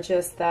book are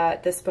just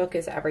that this book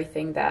is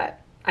everything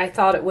that I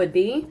thought it would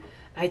be.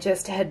 I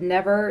just had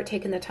never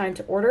taken the time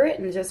to order it,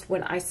 and just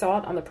when I saw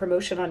it on the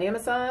promotion on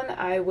Amazon,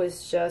 I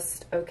was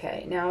just,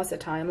 okay, now is the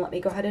time. Let me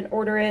go ahead and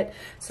order it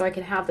so I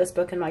can have this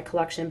book in my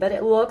collection. But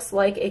it looks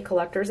like a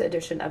collector's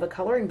edition of a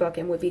coloring book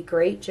and would be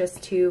great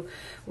just to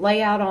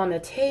lay out on a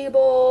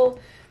table,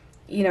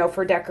 you know,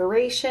 for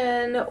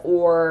decoration,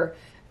 or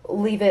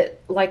leave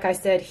it, like I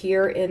said,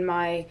 here in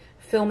my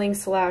filming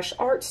 /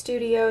 art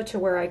studio to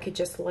where I could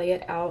just lay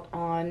it out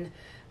on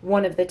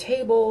one of the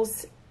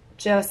tables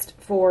just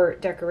for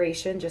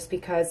decoration, just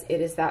because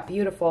it is that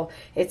beautiful.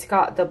 It's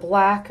got the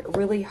black,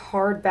 really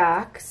hard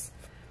backs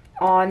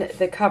on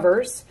the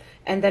covers.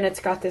 And then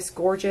it's got this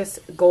gorgeous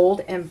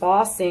gold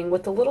embossing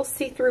with the little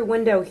see-through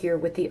window here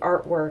with the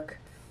artwork.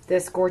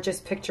 This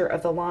gorgeous picture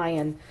of the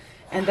lion.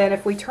 And then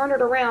if we turn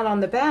it around on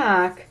the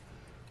back,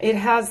 it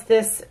has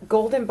this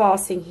gold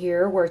embossing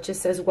here where it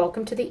just says,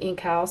 "Welcome to the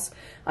Inkhouse,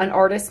 an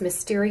artist's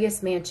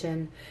mysterious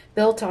mansion,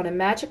 built on a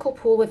magical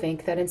pool of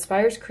ink that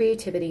inspires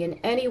creativity in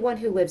anyone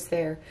who lives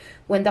there.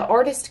 When the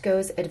artist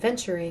goes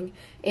adventuring,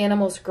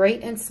 animals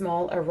great and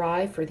small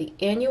arrive for the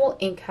annual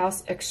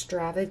Inkhouse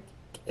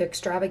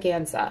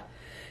extravaganza.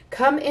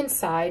 Come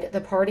inside,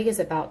 the party is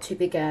about to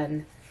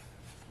begin."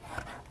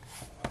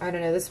 I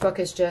don't know, this book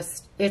is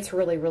just, it's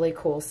really, really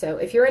cool. So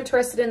if you're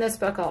interested in this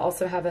book, I'll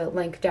also have a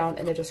link down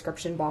in the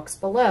description box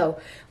below.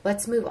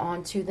 Let's move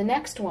on to the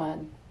next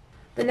one.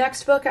 The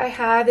next book I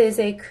have is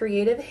a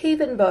Creative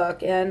Haven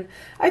book, and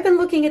I've been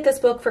looking at this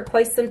book for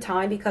quite some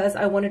time because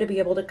I wanted to be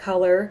able to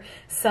color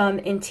some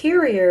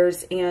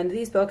interiors, and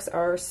these books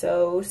are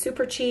so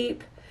super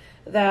cheap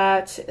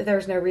that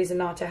there's no reason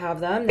not to have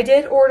them. I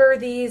did order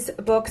these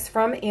books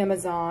from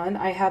Amazon.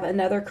 I have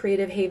another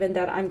Creative Haven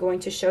that I'm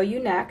going to show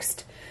you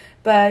next.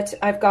 But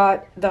I've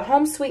got the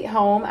Home Sweet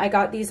Home. I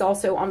got these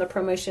also on the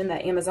promotion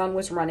that Amazon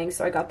was running,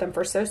 so I got them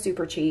for so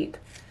super cheap.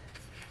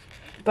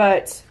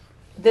 But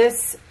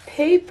this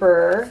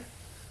paper,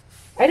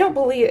 I don't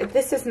believe,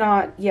 this is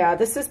not, yeah,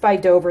 this is by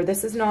Dobner.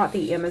 This is not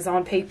the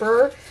Amazon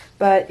paper,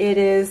 but it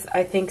is,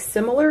 I think,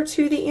 similar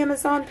to the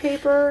Amazon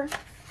paper.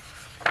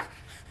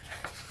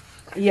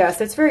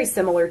 Yes, it's very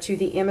similar to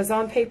the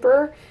Amazon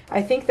paper.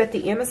 I think that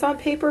the Amazon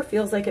paper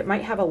feels like it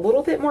might have a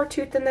little bit more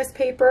tooth than this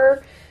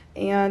paper.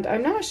 And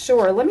I'm not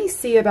sure. Let me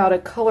see about a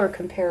color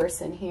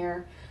comparison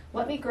here.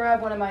 Let me grab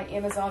one of my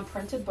Amazon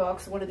printed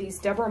books, one of these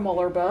Deborah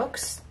Muller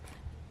books.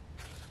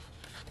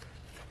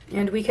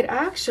 And we could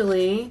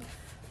actually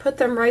put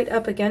them right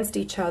up against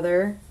each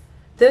other.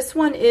 This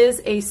one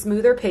is a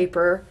smoother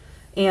paper,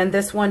 and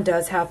this one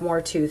does have more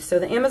tooth. So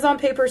the Amazon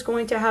paper is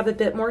going to have a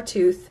bit more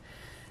tooth.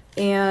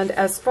 And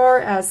as far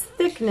as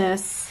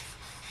thickness,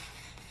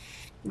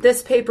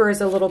 this paper is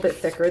a little bit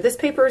thicker. This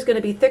paper is going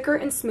to be thicker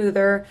and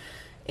smoother.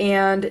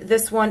 And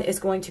this one is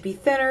going to be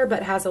thinner,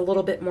 but has a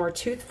little bit more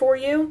tooth for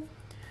you.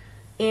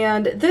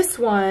 And this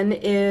one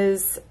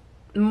is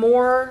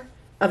more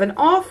of an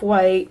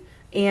off-white,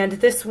 and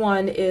this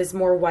one is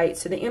more white.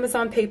 So the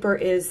Amazon paper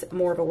is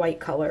more of a white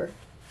color.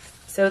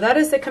 So that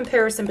is the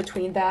comparison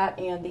between that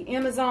and the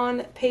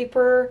Amazon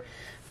paper.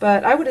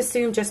 But I would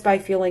assume just by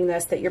feeling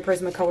this that your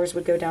Prismacolors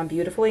would go down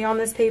beautifully on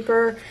this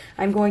paper.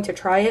 I'm going to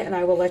try it, and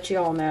I will let you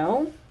all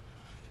know.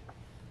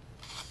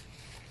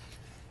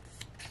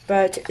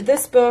 But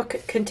this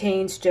book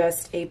contains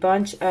just a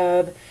bunch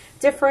of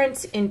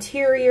different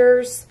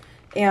interiors.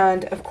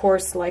 And of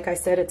course, like I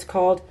said, it's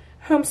called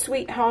Home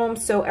Sweet Home.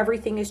 So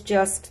everything is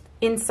just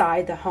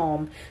inside the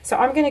home. So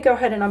I'm going to go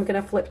ahead and I'm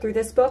going to flip through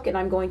this book, and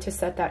I'm going to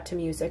set that to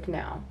music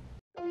now.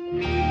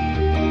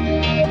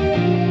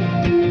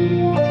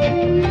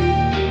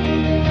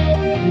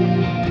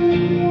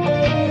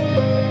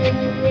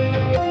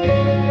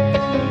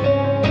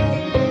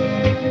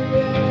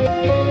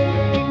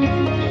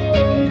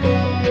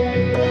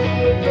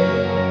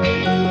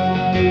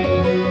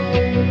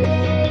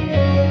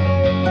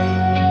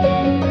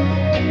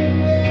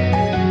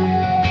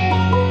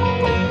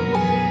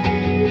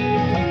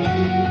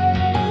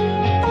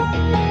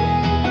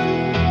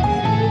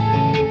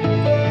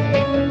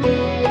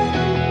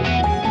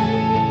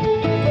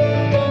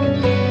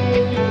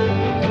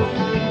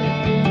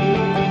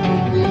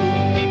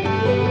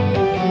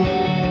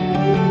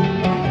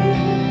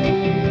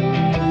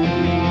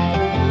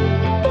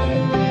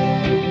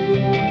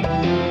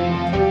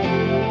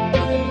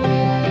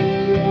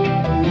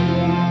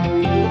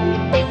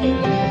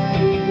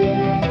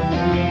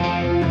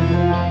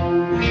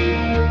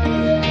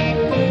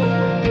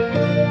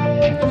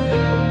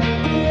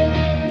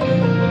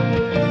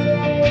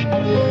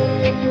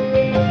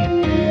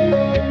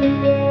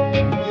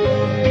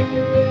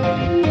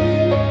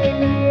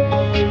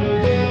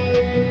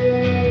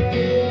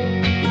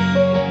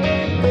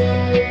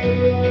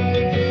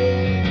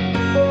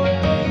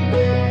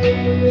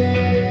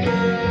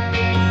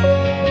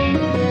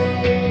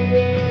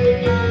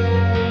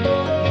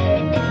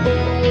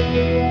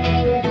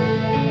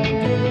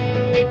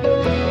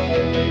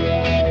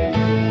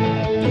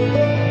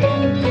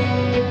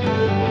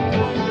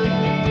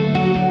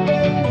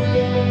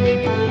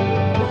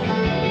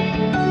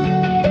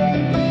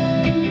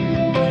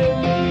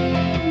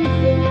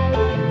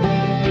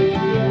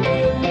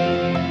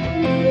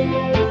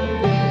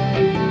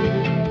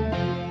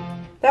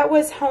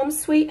 Was Home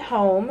Sweet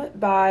Home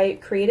by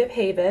Creative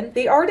Haven.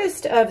 The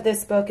artist of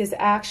this book is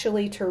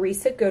actually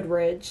Teresa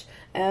Goodridge,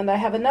 and I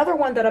have another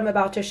one that I'm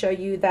about to show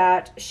you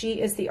that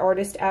she is the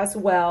artist as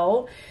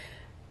well.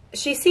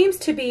 She seems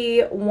to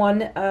be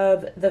one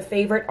of the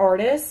favorite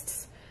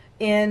artists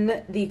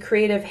in the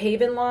Creative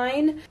Haven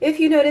line. If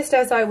you noticed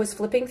as I was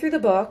flipping through the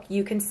book,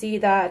 you can see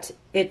that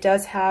it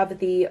does have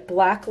the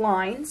black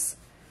lines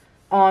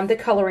on the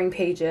coloring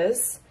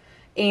pages,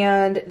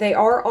 and they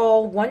are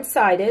all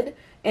one-sided.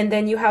 And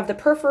then you have the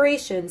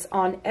perforations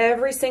on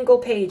every single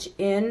page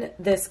in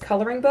this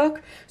coloring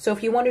book. So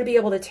if you wanted to be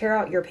able to tear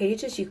out your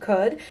pages, you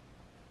could.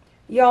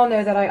 Y'all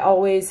know that I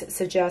always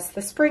suggest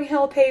the Spring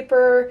Hill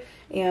paper,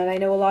 and I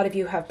know a lot of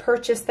you have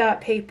purchased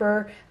that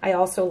paper. I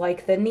also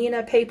like the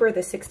Nina paper,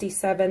 the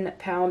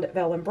 67-pound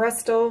vellum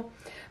Bristol.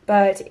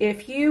 But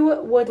if you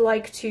would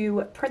like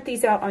to print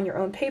these out on your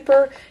own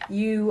paper,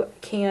 you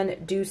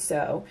can do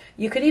so.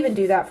 You could even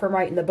do that from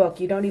writing the book.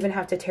 You don't even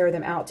have to tear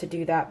them out to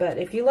do that. But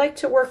if you like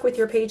to work with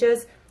your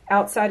pages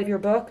outside of your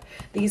book,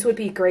 these would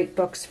be great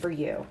books for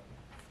you.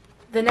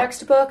 The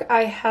next book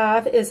I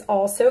have is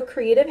also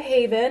Creative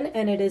Haven,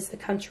 and it is the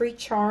Country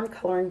Charm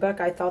coloring book.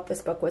 I thought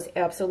this book was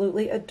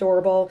absolutely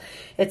adorable.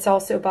 It's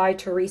also by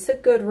Teresa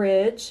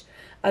Goodridge.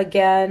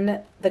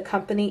 Again, the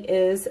company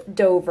is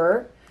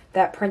Dover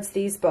that prints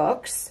these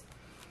books.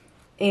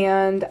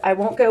 And I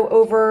won't go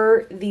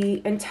over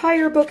the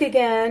entire book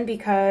again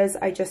because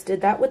I just did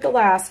that with the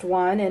last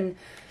one, and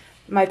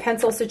my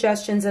pencil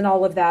suggestions and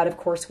all of that, of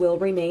course, will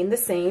remain the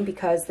same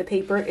because the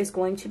paper is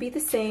going to be the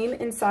same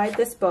inside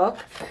this book.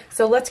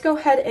 So let's go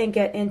ahead and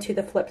get into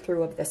the flip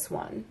through of this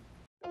one.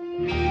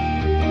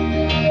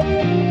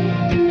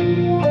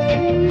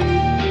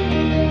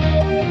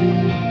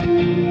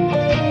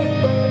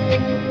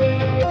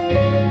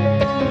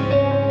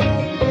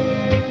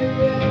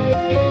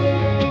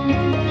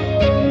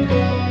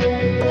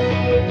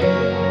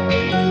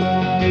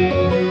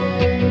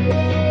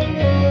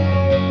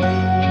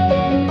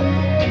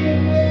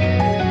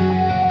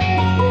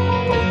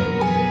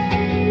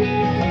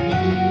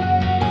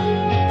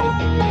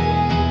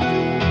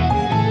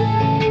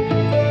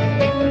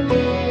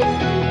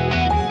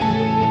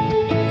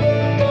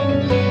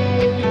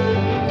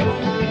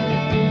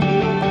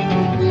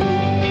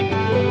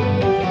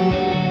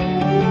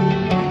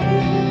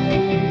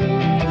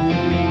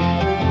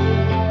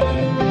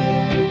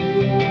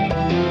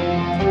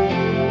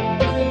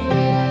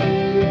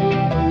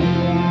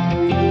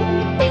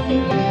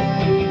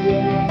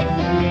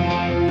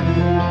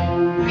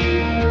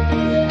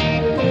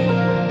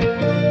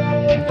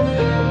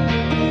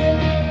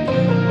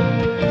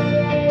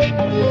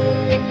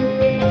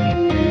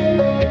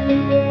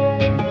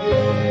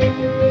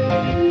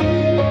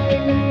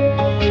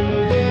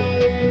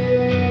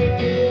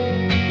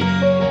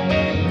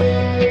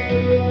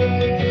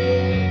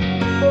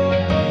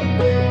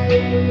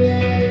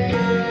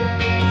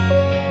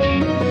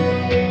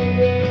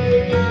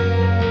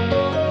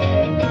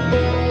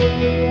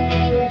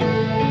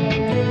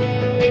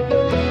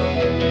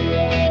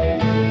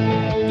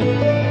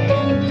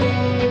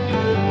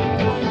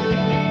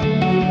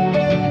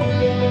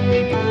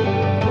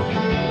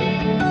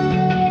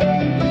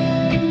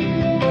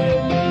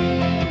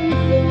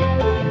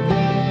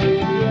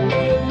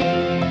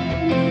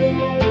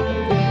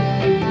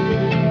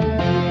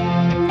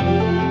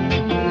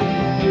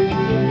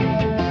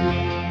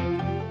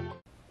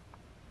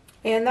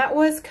 And that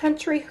was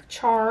Country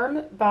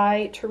Charm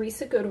by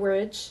Teresa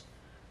Goodridge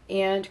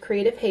and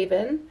Creative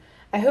Haven.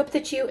 I hope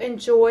that you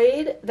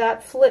enjoyed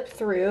that flip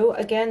through.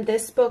 Again,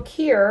 this book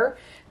here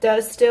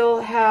does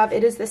still have,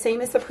 it is the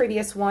same as the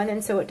previous one,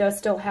 and so it does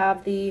still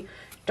have the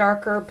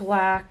darker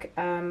black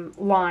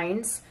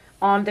lines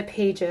on the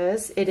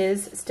pages. It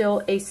is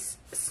still a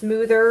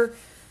smoother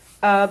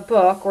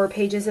book, or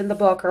pages in the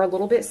book are a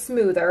little bit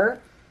smoother,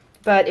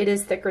 but it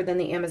is thicker than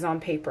the Amazon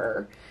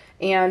paper.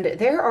 And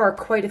there are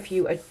quite a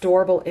few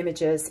adorable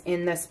images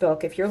in this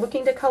book. If you're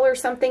looking to color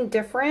something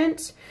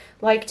different,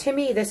 like to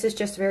me, this is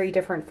just very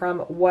different from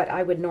what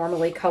I would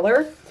normally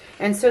color.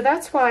 And so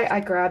that's why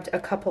I grabbed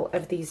a couple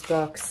of these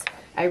books.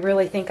 I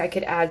really think I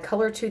could add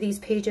color to these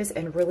pages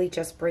and really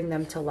just bring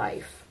them to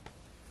life.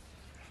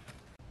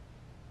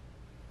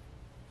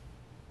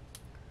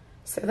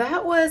 So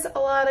that was a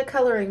lot of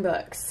coloring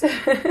books.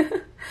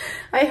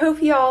 I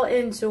hope y'all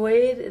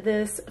enjoyed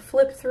this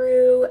flip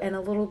through and a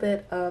little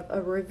bit of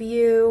a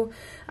review.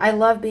 I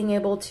love being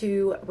able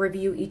to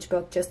review each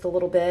book just a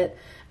little bit,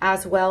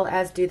 as well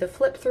as do the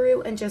flip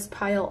through and just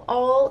pile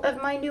all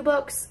of my new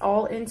books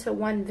all into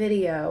one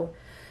video.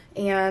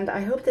 And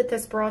I hope that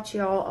this brought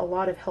y'all a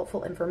lot of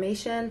helpful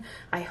information.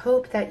 I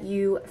hope that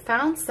you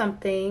found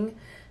something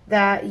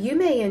that you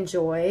may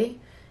enjoy.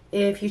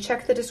 If you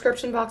check the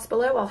description box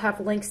below, I'll have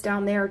links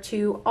down there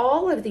to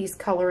all of these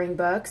coloring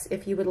books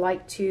if you would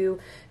like to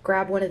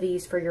grab one of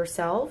these for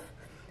yourself.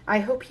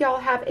 I hope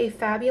y'all have a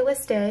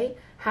fabulous day.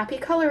 Happy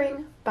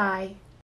coloring. Bye.